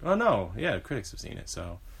reviewer... Oh, no. Yeah, critics have seen it.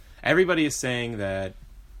 So everybody is saying that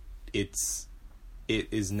it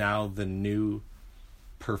is now the new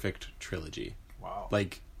perfect trilogy. Wow.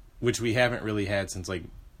 Which we haven't really had since,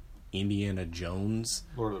 Indiana Jones.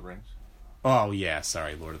 Lord of the Rings. Oh, yeah,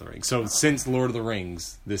 sorry, Lord of the Rings. So since Lord of the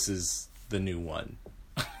Rings, this is the new one.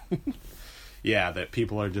 Yeah, that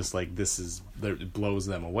people are just it blows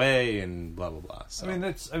them away and blah, blah, blah. So.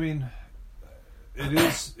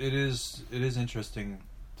 It is interesting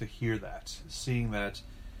to hear that, seeing that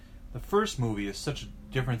the first movie is such a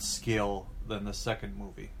different scale than the second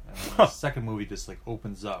movie. And the second movie just like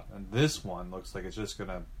opens up, and this one looks like it's just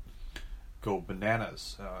gonna go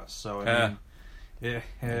bananas. So I mean,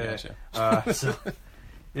 so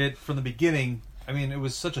it from the beginning. I mean, it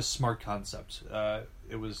was such a smart concept.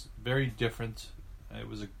 It was very different. It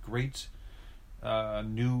was a great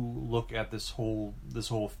new look at this whole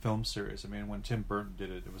film series. I mean, when Tim Burton did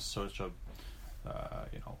it, it was such a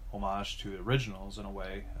homage to the originals in a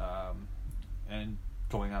way, and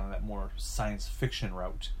going on that more science fiction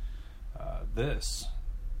route. This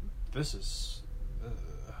is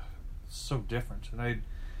so different, and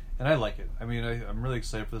I like it. I mean, I'm really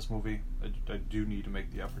excited for this movie. I do need to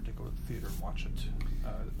make the effort to go to the theater and watch it.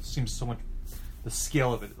 It seems so much. The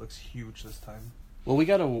scale of it looks huge this time. Well, we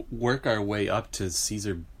got to work our way up to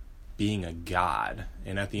Caesar being a god,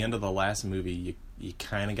 and at the end of the last movie, you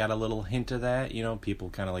kind of got a little hint of that. You know, people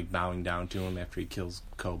kind of like bowing down to him after he kills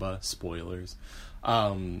Koba. Spoilers.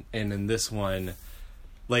 And in this one,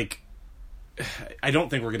 like, I don't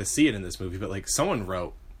think we're going to see it in this movie, but like someone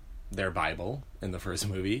wrote their Bible in the first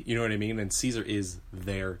movie. You know what I mean? And Caesar is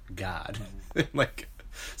their god. Like,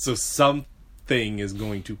 so something is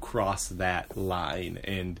going to cross that line,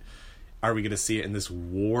 and are we going to see it in this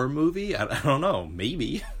war movie? I don't know.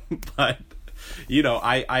 Maybe. But, you know,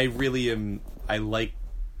 I really am... I like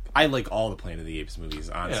all the Planet of the Apes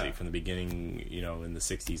movies, honestly, from the beginning, you know, in the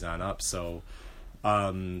 60s on up. So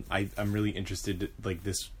I'm really interested, like,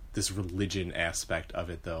 this religion aspect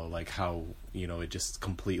of it, though. Like, how, you know, it just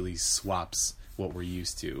completely swaps what we're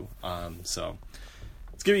used to. So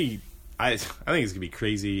it's going to be... I think it's going to be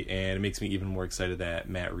crazy, and it makes me even more excited that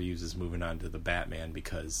Matt Reeves is moving on to the Batman,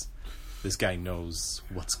 because... this guy knows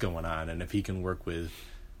what's going on, and if he can work with,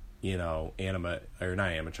 you know, not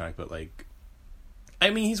animatronic, but like,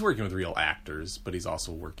 I mean, he's working with real actors, but he's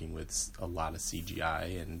also working with a lot of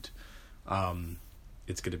CGI, and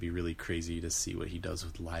it's going to be really crazy to see what he does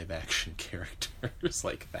with live action characters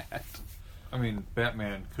like that. I mean,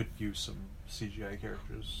 Batman could use some CGI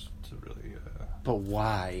characters to really... But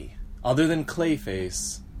why? Other than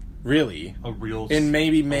Clayface... Really, a real, and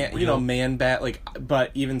maybe Man Bat, like,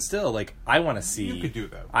 but even still, like, I want to see. You could do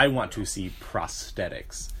that. I want to see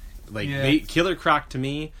prosthetics. Like, Killer Croc, to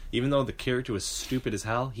me, even though the character was stupid as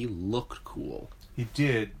hell, he looked cool. He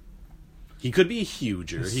did. He could be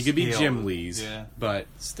huger. He could be Jim Lee's. Yeah. But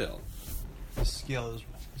still, the scale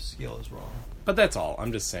is wrong. But that's all.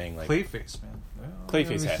 I'm just saying, like, Clayface, man.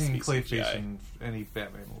 Clayface has to be Clayface CGI. in any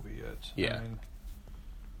Batman movie yet. Yeah. I mean,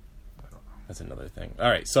 that's another thing. All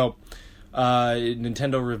right, so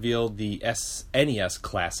Nintendo revealed the NES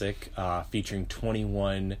Classic, featuring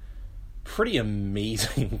 21 pretty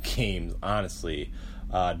amazing games, honestly.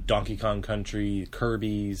 Donkey Kong Country,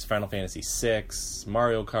 Kirby's, Final Fantasy VI,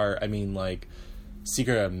 Mario Kart. I mean, like,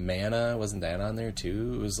 Secret of Mana, wasn't that on there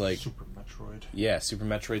too? It was like Super Metroid. Yeah, Super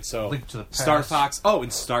Metroid. So Link to the Past. Star Fox. Oh,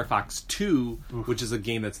 and Star Fox 2, which is a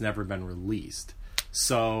game that's never been released.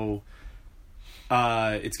 So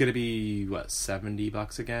it's going to be, what,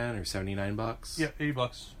 $70 again, or $79? Yeah,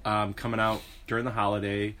 $80. Coming out during the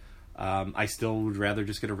holiday. I still would rather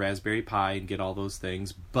just get a Raspberry Pi and get all those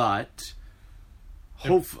things, but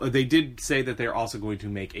they did say that they're also going to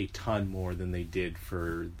make a ton more than they did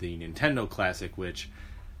for the Nintendo Classic, which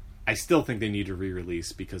I still think they need to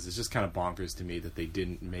re-release, because it's just kind of bonkers to me that they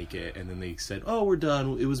didn't make it and then they said, oh, we're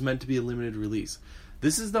done, it was meant to be a limited release.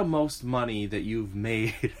 This is the most money that you've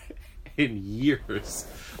made in years.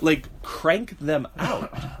 Like, crank them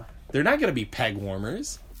out. They're not going to be peg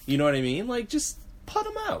warmers. You know what I mean? Like, just put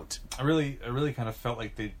them out. I really kind of felt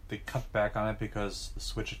like they cut back on it because the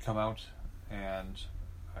Switch had come out, and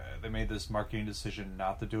they made this marketing decision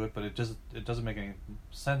not to do it. But it doesn't make any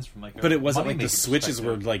sense from like. But it wasn't like the Switches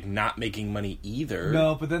were like not making money either.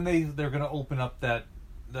 No, but then they're going to open up that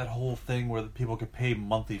whole thing where the people could pay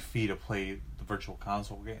monthly fee to play the Virtual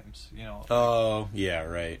Console games. You know. Oh yeah,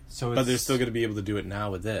 right. So but they're still going to be able to do it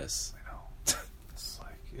now with this. I know. It's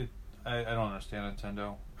like it. I don't understand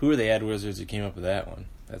Nintendo. Who are the ad wizards who came up with that one?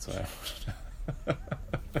 That's why.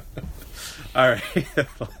 All right.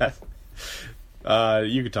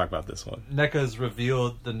 You could talk about this one. NECA's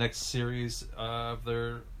revealed the next series of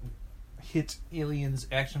their hit Aliens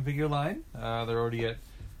action figure line. They're already at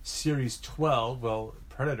Series 12. Well,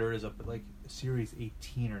 Predator is up at like Series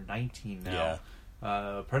 18 or 19 now.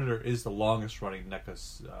 Yeah. Predator is the longest running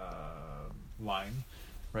NECA's line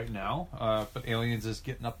right now, but Aliens is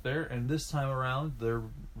getting up there, and this time around they're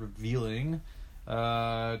revealing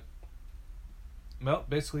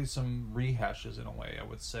basically some rehashes in a way, I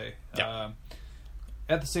would say. Yeah.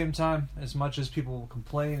 at the same time, as much as people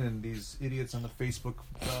complain and these idiots on the Facebook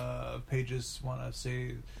pages want to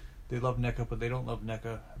say they love NECA, but they don't love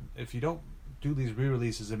NECA, if you don't do these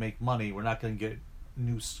re-releases and make money, we're not going to get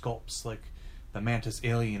new sculpts like the Mantis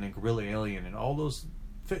Alien and Gorilla Alien and all those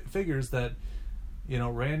figures that, you know,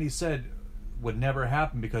 Randy said would never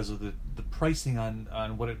happen because of the pricing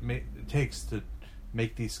on what it takes to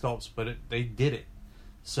make these sculpts, but they did it.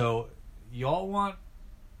 So y'all want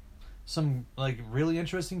some like really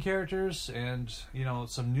interesting characters and, you know,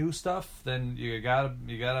 some new stuff, then you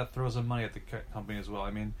gotta throw some money at the company as well.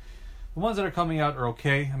 I mean, the ones that are coming out are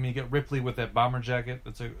okay. I mean, you get Ripley with that bomber jacket.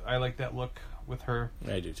 I like that look with her.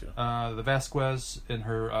 I do too. The Vasquez in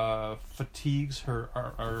her fatigues,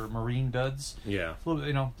 her marine duds. Yeah. It's a little,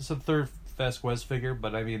 you know, it's a third Vasquez figure,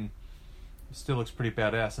 but I mean, it still looks pretty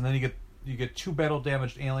badass. And then you get 2 battle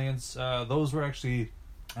damaged aliens. Those were actually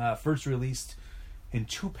first released in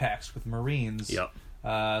 2-packs with Marines.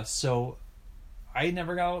 Yep. So I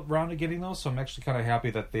never got around to getting those, so I'm actually kind of happy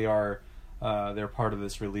that they're part of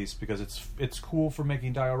this release, because it's cool for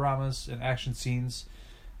making dioramas and action scenes.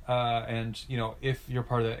 And, you know, if you're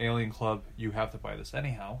part of the Alien Club, you have to buy this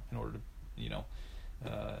anyhow in order to, you know,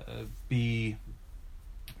 be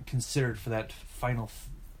considered for that final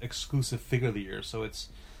exclusive figure of the year. So it's,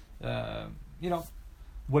 you know,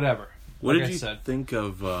 whatever. What like did I you said, think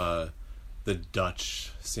of the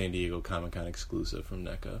Dutch San Diego Comic-Con exclusive from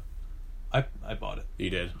NECA? I bought it. You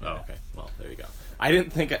did? Yeah. Oh, okay. Well, there you go. I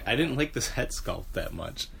didn't like this head sculpt that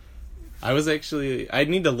much. I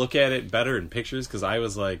need to look at it better in pictures, because I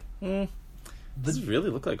was like, does this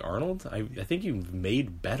really look like Arnold? I think you've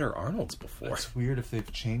made better Arnolds before. It's weird if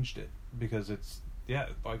they've changed it, because it's, yeah,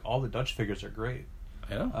 like all the Dutch figures are great.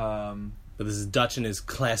 I know. But this is Dutch in his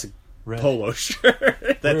classic Red. polo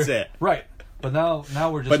shirt. That's it. Right. But now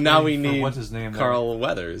we're just. But now we waiting for need what's his name? Carl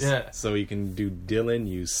Weathers. Yeah. So we can do Dylan,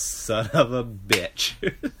 you son of a bitch.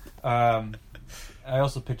 I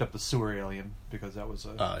also picked up the sewer alien, because that was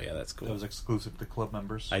Oh yeah, that's cool. that was exclusive to club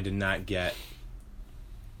members. I did not get.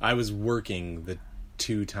 I was working the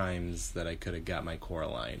 2 times that I could have got my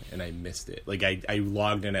Coraline, and I missed it. Like I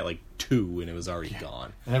logged in at like 2, and it was already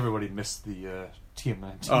gone. And everybody missed the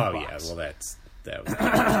TMNT Oh box. yeah, well that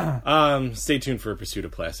was. Stay tuned for Pursuit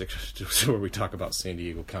of Plastic, where we talk about San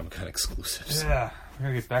Diego Comic-Con exclusives. Yeah, we're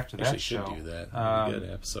gonna get back to that Actually, show. should do that. That'd be a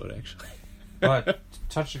good episode, actually. But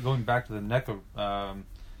going back to the NECA, I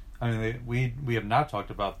mean, we have not talked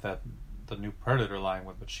about the new Predator line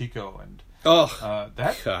with Machiko and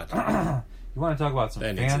that. God. You want to talk about some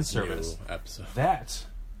That needs fan its new service? episode.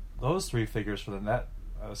 Those 3 figures for that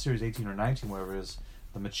series 18 or 19, whatever it is,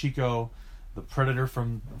 the Machiko, the Predator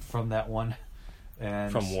from that one,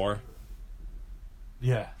 and From War.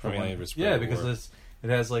 yeah, From Alien vs. yeah, Predator because War.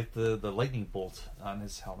 it has like the lightning bolt on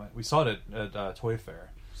his helmet. We saw it at Toy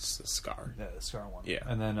Fair. Scar. Yeah, the Scar one. Yeah.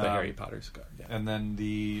 And then the Harry Potter Scar. Yeah. and then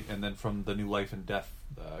from the new Life and Death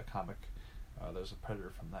comic, there's a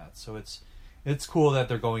Predator from that. So it's cool that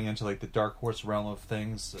they're going into like the Dark Horse realm of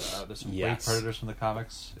things. There's some great Predators from the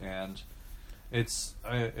comics, and it's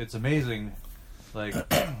amazing. Like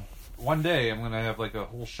one day I'm gonna have like a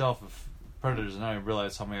whole shelf of Predators, and I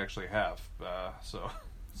realize how many I actually have. So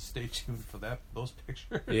stay tuned for those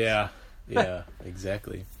pictures. Yeah,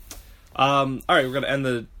 exactly. All right, we're gonna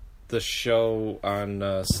end the show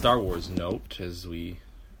on Star Wars note, as we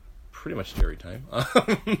pretty much do every time.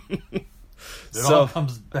 It all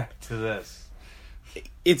comes back to this.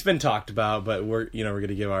 It's been talked about, but we're gonna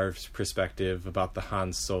give our perspective about the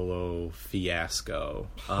Han Solo fiasco.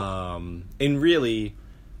 And really,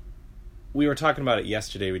 we were talking about it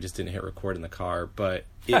yesterday. We just didn't hit record in the car, but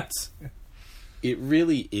it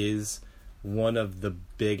really is one of the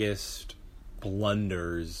biggest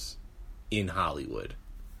blunders in Hollywood.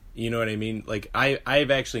 You know what I mean? Like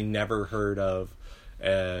I've actually never heard of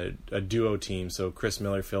a duo team. So Chris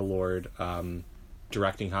Miller, Phil Lord,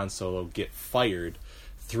 directing Han Solo, get fired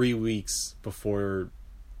 3 weeks before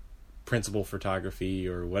principal photography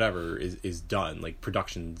or whatever is done, like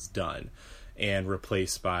production's done, and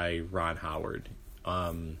replaced by Ron Howard.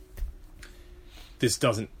 This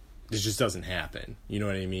just doesn't happen. You know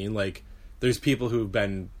what I mean? Like, there's people who've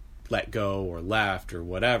been let go or left or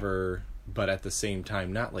whatever, but at the same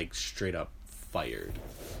time not like straight up fired.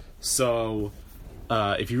 So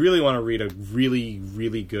if you really want to read a really,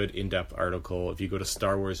 really good in-depth article, if you go to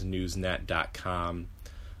StarWarsNewsNet.com,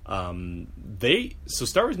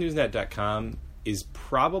 StarWarsNewsNet.com is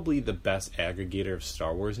probably the best aggregator of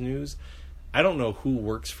Star Wars news. I don't know who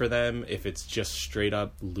works for them, if it's just straight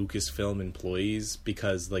up Lucasfilm employees,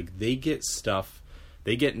 because like they get stuff,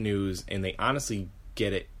 they get news, and they honestly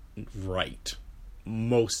get it right.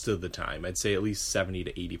 most of the time. I'd say at least 70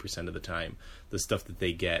 to 80% of the time, the stuff that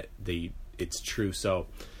they get, it's true. So,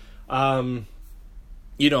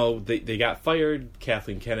 you know, they got fired.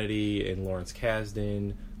 Kathleen Kennedy and Lawrence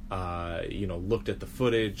Kasdan, you know, looked at the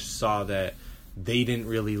footage, saw that they didn't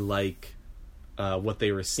really like what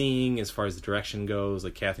they were seeing as far as the direction goes.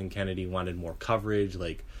 Like, Kathleen Kennedy wanted more coverage.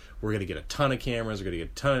 Like, we're going to get a ton of cameras, we're going to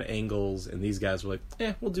get a ton of angles. And these guys were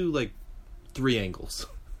like, we'll do like 3 angles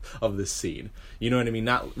of this scene. You know what I mean?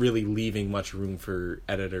 Not really leaving much room for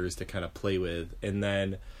editors to kind of play with. And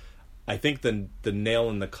then I think the nail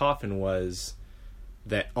in the coffin was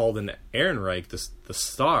that Alden Ehrenreich, the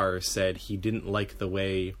star, said he didn't like the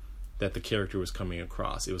way that the character was coming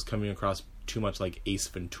across. It was coming across too much like Ace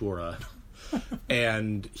Ventura.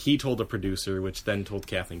 And he told the producer, which then told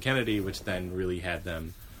Kathleen Kennedy, which then really had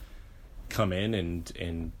them come in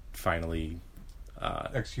and finally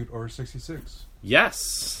execute Order 66.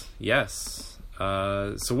 Yes.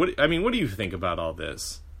 So what do you think about all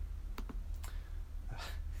this?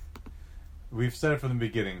 We've said it from the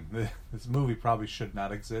beginning. This movie probably should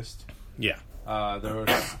not exist. Yeah.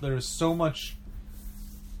 There's so much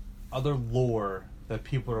other lore that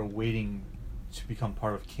people are waiting to become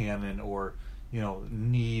part of canon, or, you know,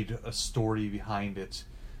 need a story behind it.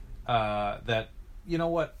 That, you know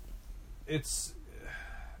what, it's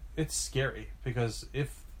scary, because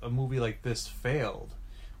if a movie like this failed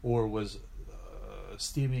or was a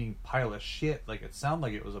steaming pile of shit like it sounded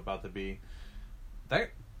like it was about to be,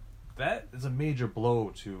 that is a major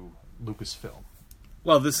blow to Lucasfilm.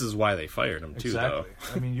 Well, this is why they fired him too, exactly.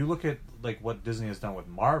 though. I mean, you look at like what Disney has done with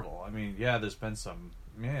Marvel. I mean, yeah, there's been some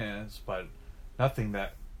but nothing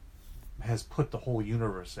that has put the whole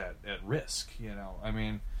universe at risk. You know, I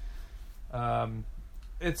mean,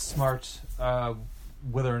 it's smart.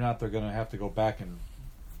 Whether or not they're going to have to go back and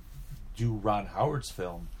do Ron Howard's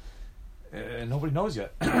film, nobody knows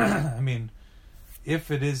yet. I mean, if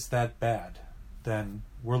it is that bad, then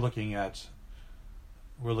we're looking at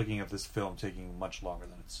this film taking much longer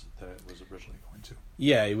than it was originally going to.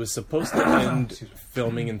 Yeah, it was supposed to end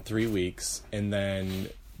filming in 3 weeks, and then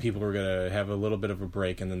people were going to have a little bit of a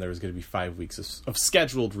break, and then there was going to be 5 weeks of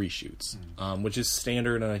scheduled reshoots, which is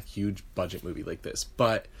standard on a huge budget movie like this.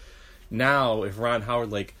 But now, if Ron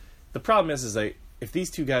Howard, like, the problem is like, if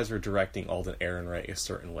these two guys were directing Alden Ehrenreich a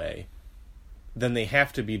certain way, then they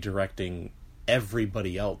have to be directing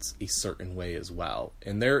everybody else a certain way as well.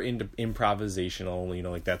 And they're into improvisational, you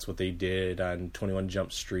know, like that's what they did on 21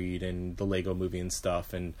 Jump Street and the Lego Movie and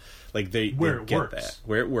stuff. And like they get works. That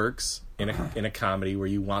where it works in a comedy where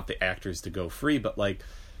you want the actors to go free. But like,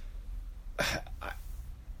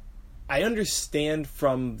 I understand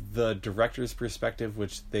from the director's perspective,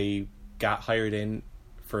 which they got hired in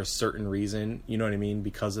for a certain reason, you know what I mean?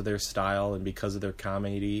 Because of their style and because of their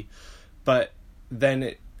comedy. But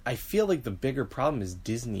then I feel like the bigger problem is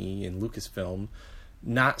Disney and Lucasfilm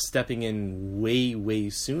not stepping in way, way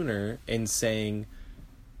sooner and saying,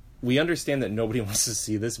 we understand that nobody wants to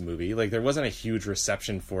see this movie. Like, there wasn't a huge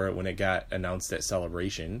reception for it when it got announced at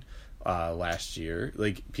Celebration last year.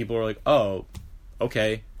 Like, people were like, oh,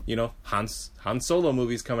 okay, you know, Han Solo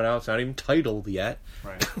movie's coming out. It's not even titled yet.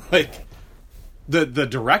 Right. Like, the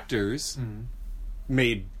directors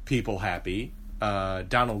made people happy.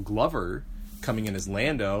 Donald Glover coming in as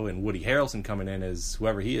Lando and Woody Harrelson coming in as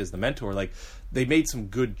whoever he is, the mentor. Like, they made some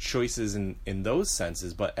good choices in those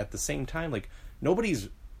senses, but at the same time, like, nobody's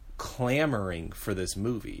clamoring for this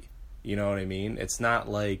movie. You know what I mean? It's not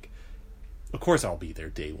like, of course I'll be there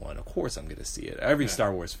day one. Of course I'm going to see it. Every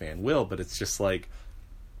Star Wars fan will, but it's just like,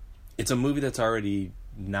 it's a movie that's already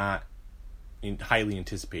not highly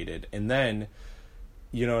anticipated. And then,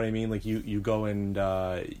 you know what I mean? Like, you go and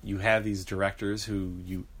you have these directors who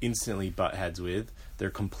you instantly butt heads with.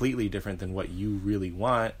 They're completely different than what you really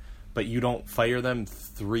want, but you don't fire them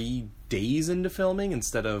 3 days into filming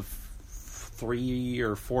instead of 3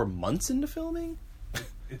 or 4 months into filming?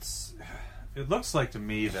 It looks like to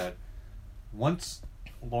me that once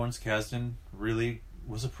Lawrence Kasdan really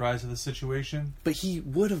was apprised of the situation, but he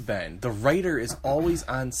would have been. The writer is always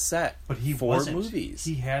on set, but he for wasn't. Movies.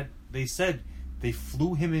 They said they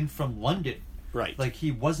flew him in from London. Right. Like,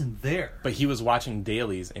 he wasn't there. But he was watching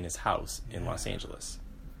dailies in his house in Los Angeles.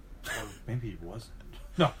 Or maybe he wasn't.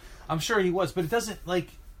 No, I'm sure he was, but it doesn't, like,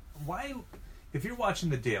 why, if you're watching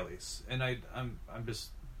the dailies, and I'm just,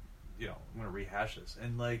 you know, I'm going to rehash this,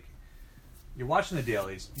 and, like, you're watching the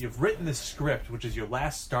dailies, you've written this script, which is your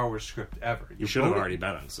last Star Wars script ever. You should have already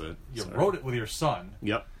been on set. You wrote it with your son.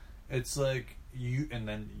 Yep. It's like, you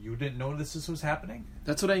didn't notice this was happening.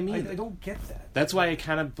 That's what I mean. I don't get that. That's why I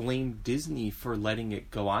kind of blame Disney for letting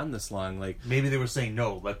it go on this long. Like, maybe they were saying,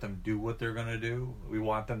 no, let them do what they're gonna do. We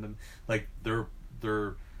want them to, like,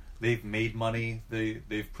 they've made money.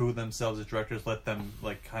 They've proved themselves as directors. Let them,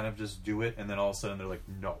 like, kind of just do it. And then all of a sudden they're like,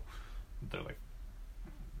 no. They're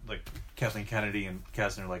like Kathleen Kennedy and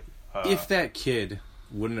Kastner are like, if that kid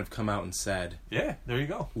wouldn't have come out and said, yeah, there you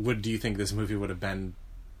go. Do you think this movie would have been?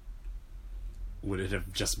 Would it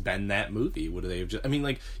have just been that movie? Would they have just? I mean,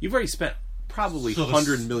 like, you've already spent probably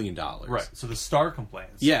 $100 million. Right. So the star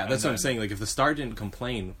complains. Yeah, that's what I'm saying. Like, if the star didn't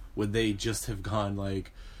complain, would they just have gone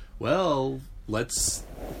like, well, let's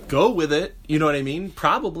go with it? You know what I mean?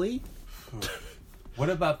 Probably. What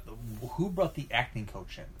about who brought the acting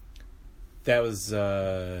coach in? That was,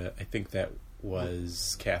 I think that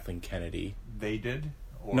was Kathleen Kennedy. They did?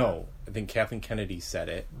 Or? No, I think Kathleen Kennedy said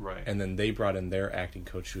it. Right. And then they brought in their acting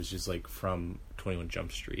coach, who was just, like, from 21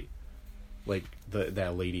 Jump Street. Like,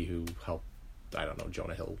 that lady who helped, I don't know,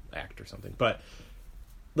 Jonah Hill act or something. But,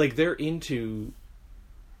 like, they're into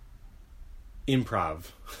improv.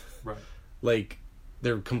 Right. Like,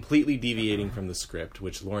 they're completely deviating from the script,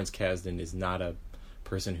 which Lawrence Kasdan is not a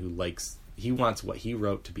person who likes... He wants what he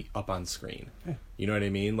wrote to be up on screen. Yeah. You know what I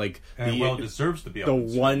mean? Like, and deserves to be up on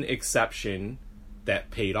screen. The one exception that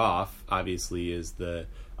paid off, obviously, is the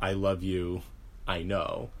 "I love you, I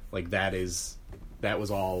know." Like, that was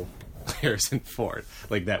all Harrison Ford.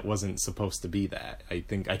 Like, that wasn't supposed to be that. I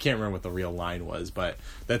can't remember what the real line was, but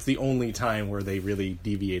that's the only time where they really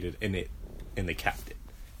deviated in it, and they kept it.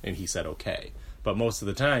 And he said okay. But most of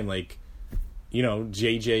the time, like, you know,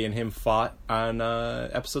 JJ and him fought on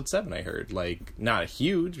episode 7, I heard. Like, not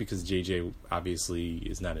huge, because JJ obviously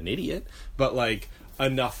is not an idiot, but, like,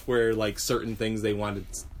 enough where, like, certain things they wanted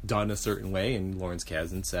done a certain way, and Lawrence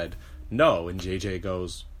Kasdan said no, and JJ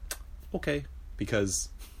goes, okay, because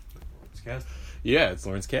it's Kasdan. Yeah, it's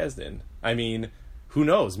Lawrence Kasdan. I mean, who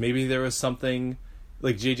knows? Maybe there was something,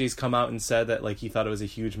 like, JJ's come out and said that, like, he thought it was a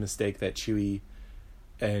huge mistake that Chewie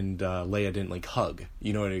and Leia didn't, like, hug.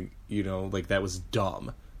 You know, like, that was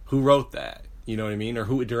dumb. Who wrote that? You know what I mean? Or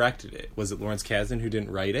who directed it? Was it Lawrence Kasdan who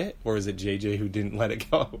didn't write it? Or is it JJ who didn't let it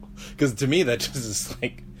go? Because to me, that just is,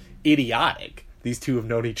 like, idiotic. These two have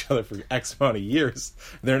known each other for X amount of years.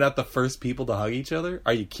 They're not the first people to hug each other?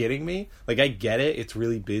 Are you kidding me? Like, I get it. It's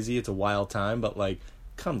really busy. It's a wild time. But, like,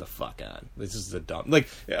 come the fuck on. This is a dumb... Like,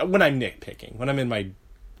 when I'm nitpicking. When I'm in my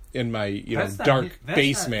dark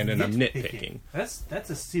basement and I'm nitpicking. That's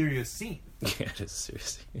a serious scene. Yeah, it is a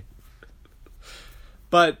serious scene.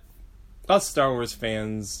 But us Star Wars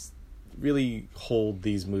fans really hold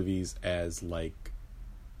these movies as, like,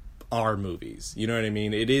 our movies. You know what I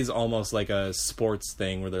mean? It is almost like a sports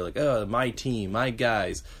thing where they're like, oh, my team, my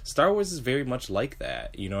guys. Star Wars is very much like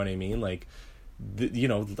that. You know what I mean? Like,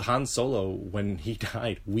 Han Solo, when he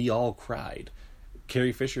died, we all cried.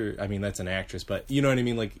 Carrie Fisher, I mean, that's an actress, but you know what I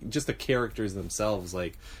mean? Like, just the characters themselves,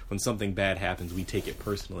 like, when something bad happens, we take it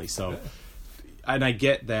personally. So, and I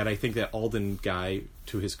get that. I think that Alden guy,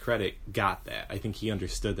 to his credit, got that. I think he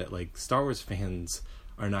understood that, like, Star Wars fans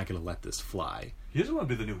are not going to let this fly. He doesn't want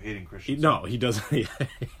to be the new Hayden Christensen. No, he doesn't. Yeah,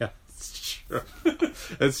 that's true.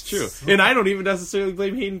 That's true. And I don't even necessarily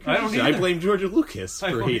blame Hayden Christensen. I blame George Lucas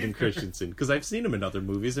for Hayden Christensen, because I've seen him in other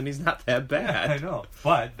movies and he's not that bad. Yeah, I know,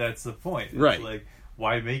 but that's the point. It's right. Like,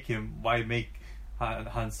 why make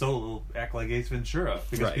Han Solo act like Ace Ventura?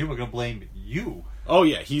 Because people are going to blame you. Oh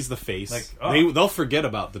yeah, he's the face. Like, they'll forget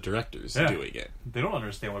about the directors doing it. They don't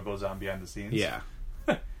understand what goes on behind the scenes. Yeah.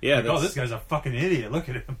 Yeah. Like, this guy's a fucking idiot. Look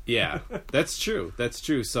at him. Yeah, that's true. That's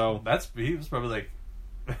true. So he was probably like,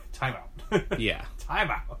 time out. Yeah. Time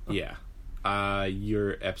out. Yeah.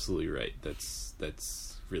 You're absolutely right.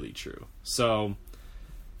 That's really true. So,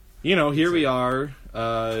 here we are.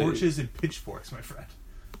 Torches and pitchforks, my friend.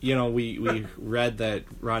 We read that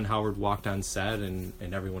Ron Howard walked on set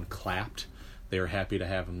and everyone clapped. They were happy to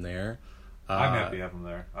have him there. I'm happy to have him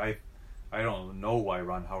there. I don't know why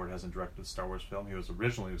Ron Howard hasn't directed a Star Wars film. He was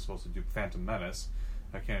originally supposed to do Phantom Menace.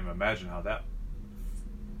 I can't even imagine how that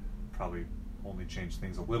probably only changed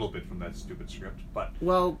things a little bit from that stupid script. But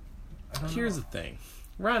here's the thing.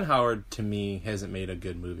 Ron Howard, to me, hasn't made a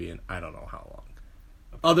good movie in I don't know how long.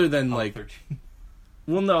 Other than, like... 13.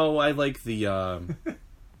 Well, no, I like the Da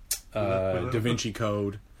Vinci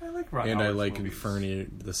Code. I like Ron and Howard's I like movies. Inferno,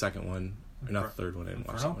 the second one. Not the third one. I didn't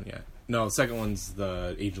watch that one yet. No, the second one's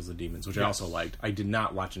the Angels and Demons, which I also liked. I did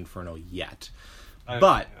not watch Inferno yet,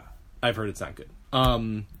 but I've heard it's not good.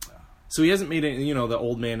 So he hasn't made it. The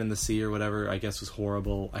Old Man in the Sea or whatever, I guess, was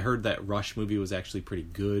horrible. I heard that Rush movie was actually pretty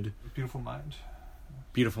good. Beautiful Mind.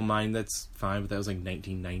 Beautiful Mind, that's fine, but that was like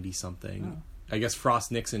 1990 something. I guess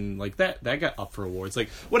Frost Nixon, like that got up for awards. Like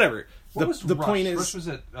whatever. What was The Rush? point is, Rush was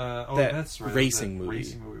it? Oh, that that's right. racing that movie.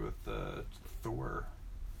 Racing movie with Thor.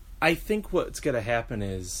 I think what's going to happen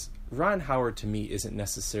is Ron Howard to me isn't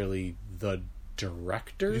necessarily the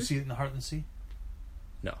director. Did you see it in the Heartland Sea?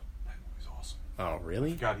 No. That movie's awesome. Oh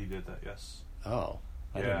really? God, he did that. Yes. Oh,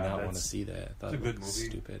 I Yeah, did not want to that's- see that. I thought it's a it good looked movie.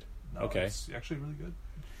 stupid. No, Okay. it's actually really good.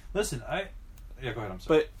 Listen, yeah, go ahead. I'm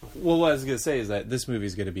sorry. But what I was going to say is that this movie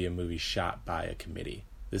is going to be a movie shot by a committee.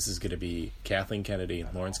 This is going to be Kathleen Kennedy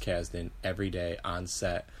and Lawrence Kasdan every day on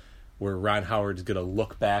set, where Ron Howard's going to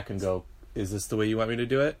look back and go, "Is this the way you want me to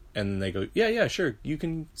do it?" And then they go, "Yeah, sure, you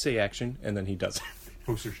can say action," and then he does it.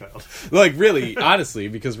 Poster child. Like really, honestly,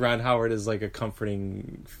 because Ron Howard is like a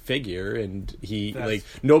comforting figure, and he like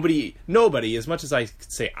nobody. As much as I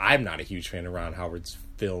say I'm not a huge fan of Ron Howard's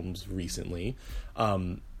films recently,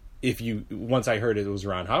 once I heard it was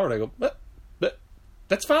Ron Howard, I go, but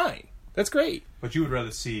that's fine, that's great. But you would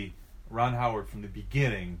rather see Ron Howard from the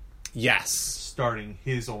beginning, Yes, starting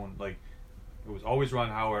his own, like, it was always Ron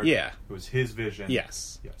Howard. Yeah. It was his vision.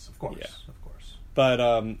 yes. Yes, of course. Yeah. Of course. But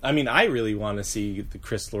I mean, I really want to see the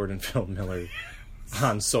Chris Lord and Phil Miller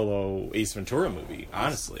Han Solo Ace Ventura movie.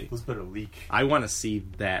 Honestly, Let's better leak. I want to see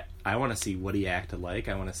that. I want to see what he acted like.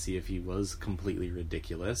 I want to see if he was completely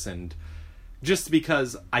ridiculous. And just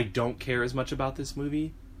because I don't care as much about this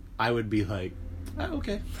movie, I would be like, oh,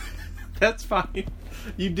 okay, that's fine.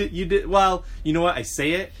 You did. Well, you know what? I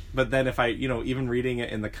say it, but then if I, even reading it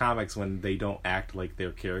in the comics when they don't act like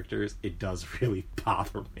their characters, it does really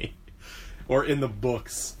bother me. Or in the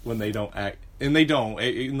books when they don't act, and they don't.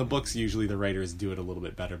 In the books, usually the writers do it a little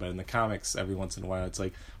bit better, but in the comics, every once in a while, it's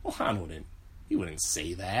like, well, Han wouldn't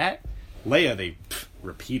say that. Leia, they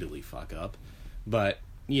repeatedly fuck up. But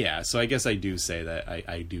yeah, so I guess I do say that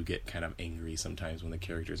I do get kind of angry sometimes when the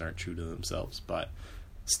characters aren't true to themselves. But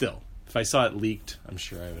still, if I saw it leaked, I'm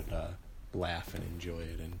sure I would laugh and enjoy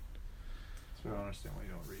it. And So I don't understand why you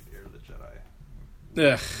don't read Heir of the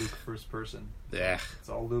Jedi. Ugh. Luke first person. yeah, It's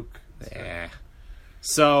all Luke. yeah.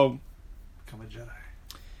 So. Become a Jedi.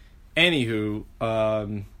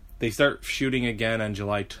 Anywho, they start shooting again on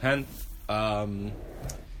July 10th.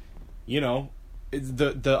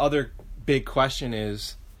 The other big question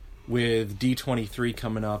is, with D23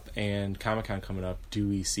 coming up and Comic-Con coming up, do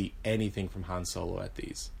we see anything from Han Solo at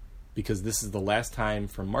these? Because this is the last time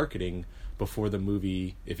for marketing before the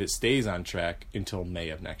movie, if it stays on track, until May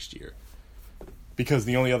of next year. Because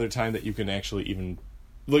the only other time that you can actually even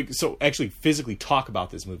actually physically talk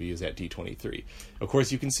about this movie is at D23. Of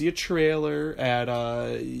course, you can see a trailer at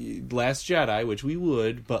Last Jedi, which we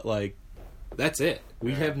would, but that's it.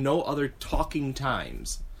 We have no other talking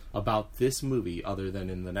times about this movie other than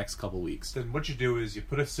in the next couple weeks. Then what you do is you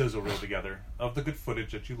put a sizzle reel together of the good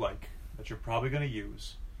footage that you like, that you're probably going to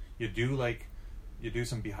use. You do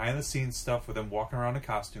some behind the scenes stuff with them walking around in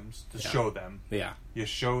costumes to show them. Yeah. You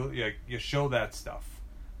show that stuff,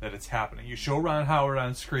 that it's happening. You show Ron Howard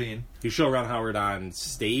on screen. You show Ron Howard on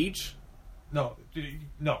stage? No,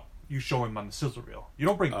 you show him on the sizzle reel. You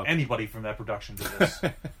don't bring anybody from that production to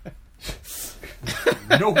this.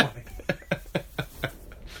 Nobody.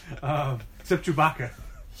 Except Chewbacca.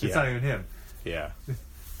 It's not even him. Yeah.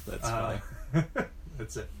 That's funny.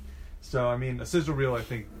 That's it. So I mean, a sizzle reel. I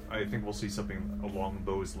think we'll see something along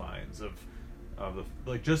those lines of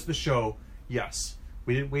just the show. Yes,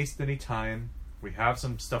 we didn't waste any time. We have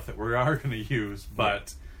some stuff that we are going to use,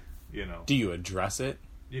 but Do you address it?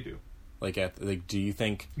 You do. Do you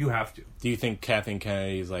think you have to? Do you think Kathleen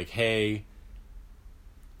Kennedy's like, hey?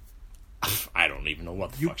 I don't even know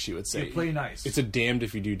what the fuck she would say. You play nice. It's a damned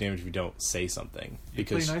if you do, damned if you don't say something.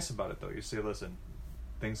 Because you play nice about it, though. You say, listen,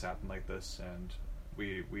 things happen like this, and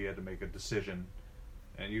we had to make a decision,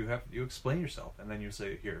 and you explain yourself, and then you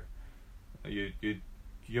say, here, you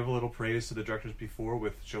give a little praise to the directors before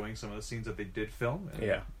with showing some of the scenes that they did film. And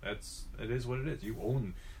yeah, it is what it is.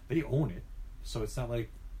 They own it, so it's not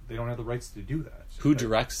like they don't have the rights to do that. Who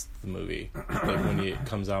directs the movie? When it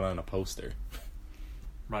comes out on a poster?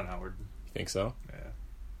 Ron Howard. You think so? Yeah.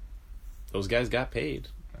 Those guys got paid.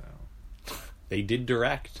 I know. They did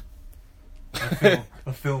direct.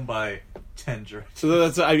 A film by 10 directors.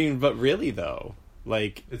 So but really though,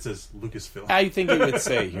 it says Lucasfilm. I think it would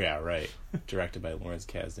say, yeah, right. Directed by Lawrence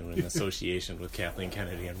Kasdan in association with Kathleen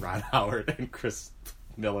Kennedy and Ron Howard and Chris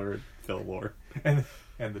Miller and Phil Lord. And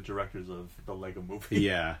the directors of the Lego Movie.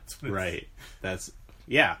 Yeah, right.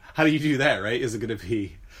 Yeah. How do you do that, right? Is it going to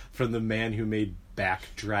be from the man who made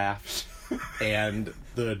Backdraft and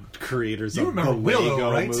the creators of the Willow,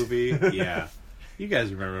 Lego right? Movie? Yeah. You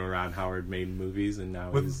guys remember when Ron Howard made movies, and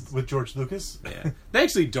now he's... with George Lucas. Yeah. They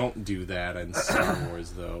actually don't do that in Star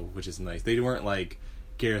Wars, though, which is nice. They weren't like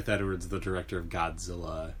Gareth Edwards, the director of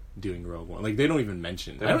Godzilla, doing Rogue One. Like, they don't even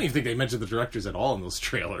mention... I don't even think they mention the directors at all in those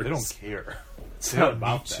trailers. They don't care. It's They not don't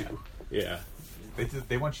about need that. to. Yeah.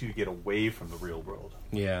 They want you to get away from the real world.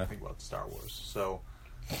 Yeah. Think about Star Wars. So,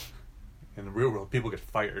 in the real world, people get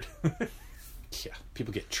fired. Yeah.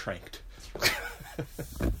 People get tranked.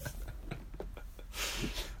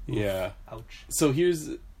 Yeah. Ouch.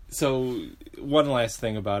 So one last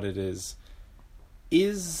thing about it is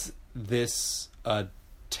this a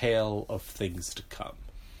tale of things to come?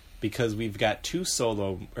 Because we've got two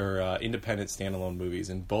solo or independent standalone movies,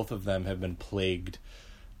 and both of them have been plagued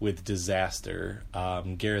with disaster.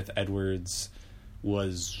 Gareth Edwards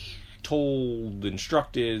was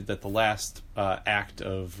instructed that the last act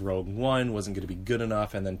of Rogue One wasn't going to be good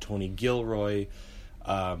enough, and then Tony Gilroy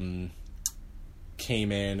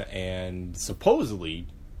came in and supposedly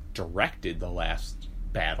directed the last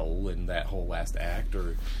battle in that whole last act,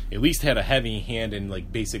 or at least had a heavy hand in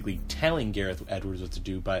like basically telling Gareth Edwards what to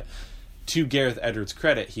do. But to Gareth Edwards'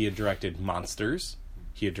 credit, he had directed Monsters,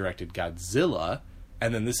 he had directed Godzilla,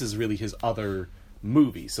 and then this is really his other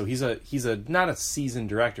movie. So he's a not a seasoned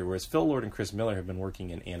director, whereas Phil Lord and Chris Miller have been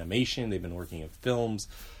working in animation, they've been working in films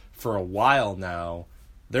for a while now.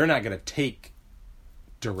 They're not going to take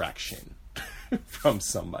direction from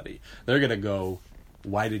somebody. They're going to go,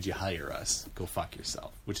 why did you hire us? Go fuck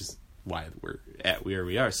yourself, which is why we're at where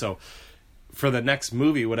we are. So for the next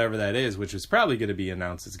movie, whatever that is, which is probably going to be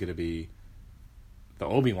announced, it's going to be the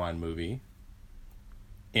Obi-Wan movie,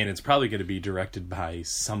 and it's probably going to be directed by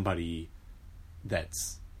somebody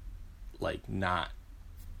that's like not,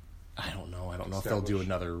 I don't know if they'll do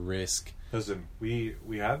another Risk. Listen, we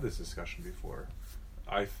had this discussion before.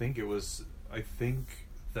 I think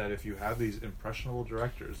that if you have these impressionable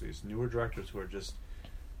directors, these newer directors who are just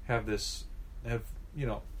have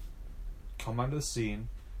come onto the scene,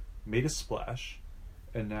 made a splash,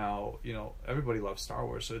 and now everybody loves Star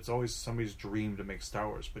Wars, so it's always somebody's dream to make Star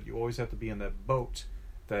Wars, but you always have to be in that boat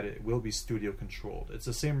that it will be studio controlled. It's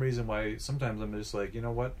the same reason why sometimes I'm just like, you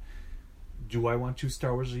know what, do I want 2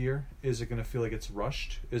 Star Wars a year? Is it going to feel like it's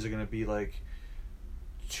rushed? Is it going to be like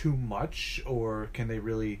too much, or can they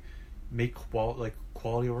really make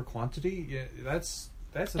quality over quantity? Yeah, that's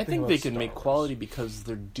the thing. I think about they can Star make Wars. quality because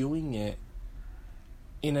they're doing it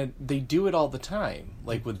they do it all the time,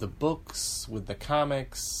 like with the books, with the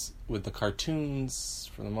comics, with the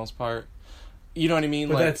cartoons, for the most part. You know what I mean?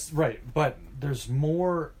 But like, that's right. But there's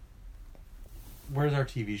more. Where's our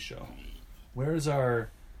TV show? Where's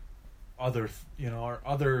our other?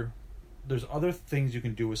 There's other things you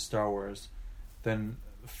can do with Star Wars than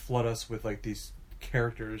flood us with like these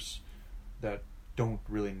characters that don't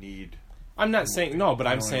really need. I'm not saying no, but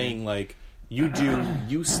I'm saying like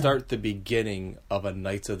you start the beginning of a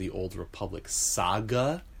Knights of the Old Republic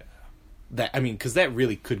saga. Because that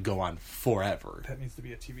really could go on forever. That needs to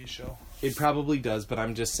be a TV show. It probably does, but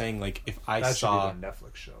I'm just saying, like, if I That saw should be a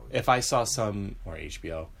Netflix show. if I saw some, or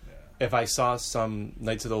HBO, if I saw some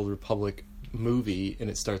Knights of the Old Republic movie and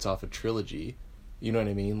it starts off a trilogy, you know what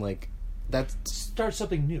I mean? Like, that Start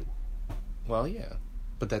something new. well, yeah,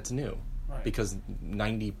 but that's new. Right. Because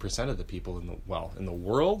 90% of the people in the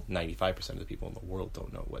world, 95% of the people in the world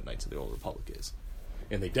don't know what Knights of the Old Republic is.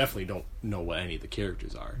 And they definitely don't know what any of the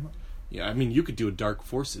characters are. Yeah, I mean, you could do a Dark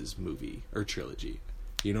Forces movie or trilogy.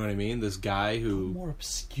 You know what I mean? This guy who... More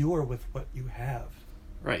obscure with what you have.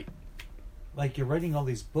 Right. Like, you're writing all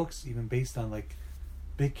these books even based on, like,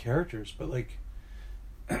 big characters, but, like,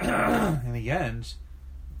 in the end,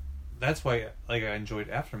 that's why, like, I enjoyed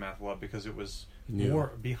Aftermath a lot, because it was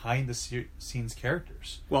more behind-the-scenes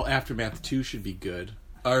characters. Well, Aftermath 2 should be good.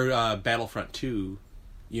 Or Battlefront 2,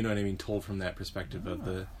 you know what I mean, told from that perspective of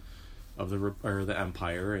the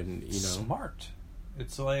Empire, and Smart.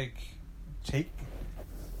 It's like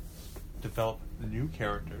develop new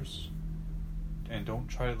characters, and don't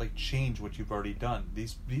try to like change what you've already done.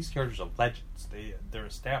 These characters are legends. They're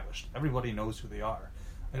established. Everybody knows who they are.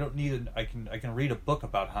 I don't need I can read a book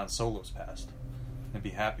about Han Solo's past and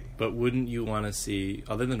be happy. But wouldn't you want to see,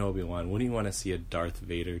 other than Obi-Wan, wouldn't you want to see a Darth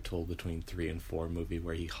Vader told between 3 and 4 movie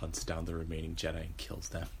where he hunts down the remaining Jedi and kills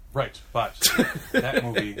them? Right, but that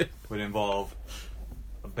movie would involve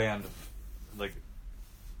a band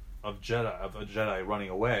of Jedi running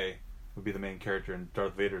away. Would be the main character, and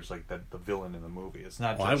Darth Vader's like the villain in the movie. It's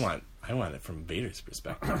not. Well, just, I want it from Vader's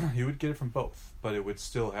perspective. You would get it from both, but it would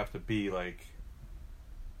still have to be like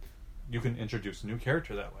you can introduce a new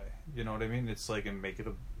character that way. You know what I mean? It's like and make it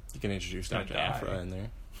a. You can introduce gonna Dr. die. Aphra in there.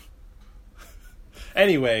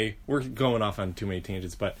 Anyway, we're going off on too many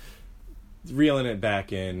tangents, but reeling it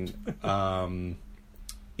back in,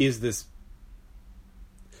 is this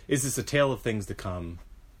a tale of things to come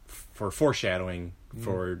for foreshadowing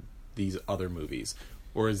for these other movies?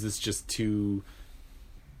 Or is this just two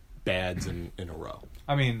bads in a row?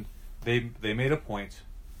 I mean, they made a point.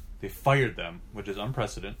 They fired them, which is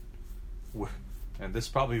unprecedented. And this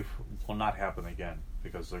probably will not happen again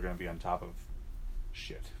because they're going to be on top of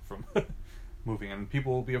shit from moving. And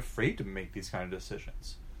people will be afraid to make these kind of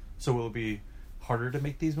decisions. So will it be harder to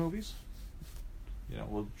make these movies? You know,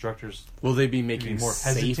 will directors... Will they be making more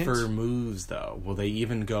safer hesitant? moves, though? Will they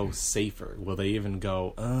even go safer? Will they even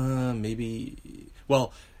go, maybe...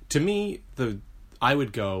 Well, to me, I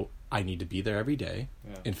would go, I need to be there every day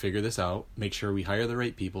and figure this out, make sure we hire the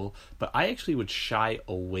right people. But I actually would shy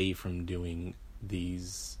away from doing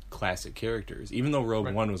these classic characters. Even though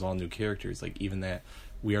Rogue One was all new characters, like, even that,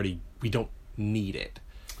 we don't need it.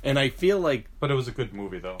 And I feel like... But it was a good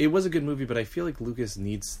movie, though. It was a good movie, but I feel like Lucas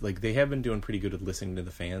needs... Like, they have been doing pretty good at listening to the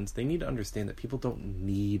fans. They need to understand that people don't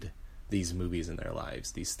need these movies in their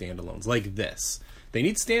lives, these standalones, like this. They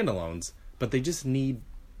need standalones, but they just need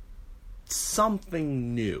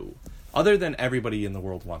something new. Other than everybody in the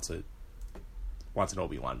world wants an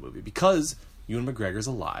Obi-Wan movie. Because Ewan McGregor's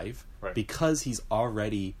alive. Right. Because he's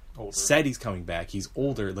already Older. said he's coming back. He's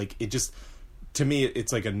older. Like, it just... To me,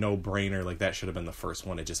 it's like a no-brainer. Like, that should have been the first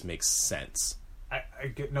one. It just makes sense. I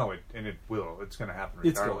get... No, it will. It's going to happen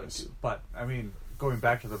It's regardless. going to. But, I mean, going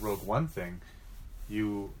back to the Rogue One thing,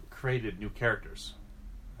 you created new characters.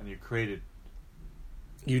 And you created...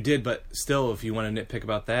 You did, but still, if you want to nitpick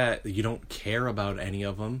about that, you don't care about any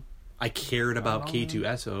of them. I cared about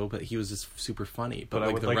K2SO, but he was just super funny. But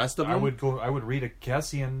like the rest of them, I would read a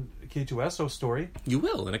Cassian K2SO story. You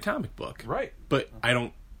will in a comic book, Right? But I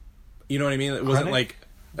don't. You know what I mean? It wasn't Krennic? like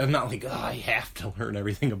I'm not like I have to learn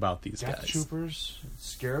everything about these Death guys. Troopers,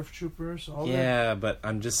 Scarif Troopers, all that. Yeah, but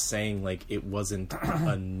I'm just saying, like, it wasn't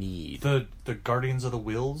a need. The Guardians of the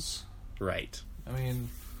Wills. Right. I mean,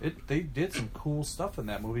 they did some cool stuff in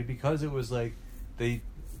that movie because it was like they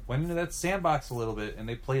went into that sandbox a little bit and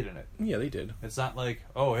they played in it. Yeah, they did. It's not like,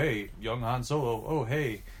 oh hey, young Han Solo, oh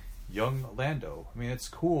hey, young Lando. I mean, it's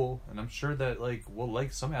cool, and I'm sure that like we'll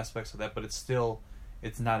like some aspects of that, but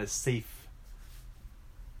it's not as safe.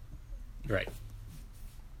 Right.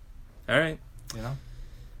 All right. You know.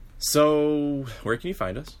 So, where can you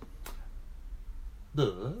find us?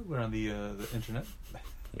 We're on the internet.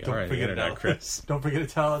 We are on the internet, Chris. Don't forget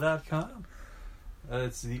Atala.com.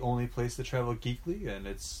 It's the only place to travel geekly, and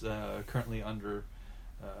it's currently under...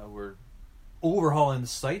 we're overhauling the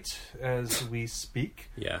site as we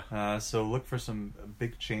speak. Yeah. So look for some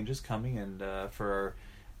big changes coming, and for our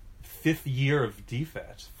 5th year of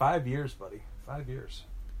DFAT. 5 years, buddy. 5 years.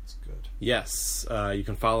 It's good. Yes. You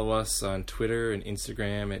can follow us on Twitter and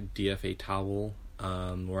Instagram at DFA Towel.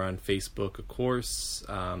 We're on Facebook, of course.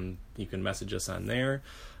 You can message us on there.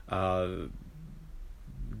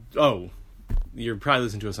 You're probably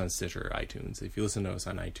listening to us on Stitcher or iTunes. If you listen to us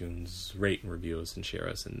on iTunes, rate and review us and share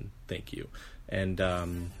us, and thank you. And,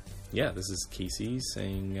 this is Casey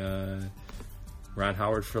saying Ron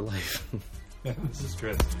Howard for life. This is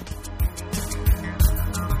Chris.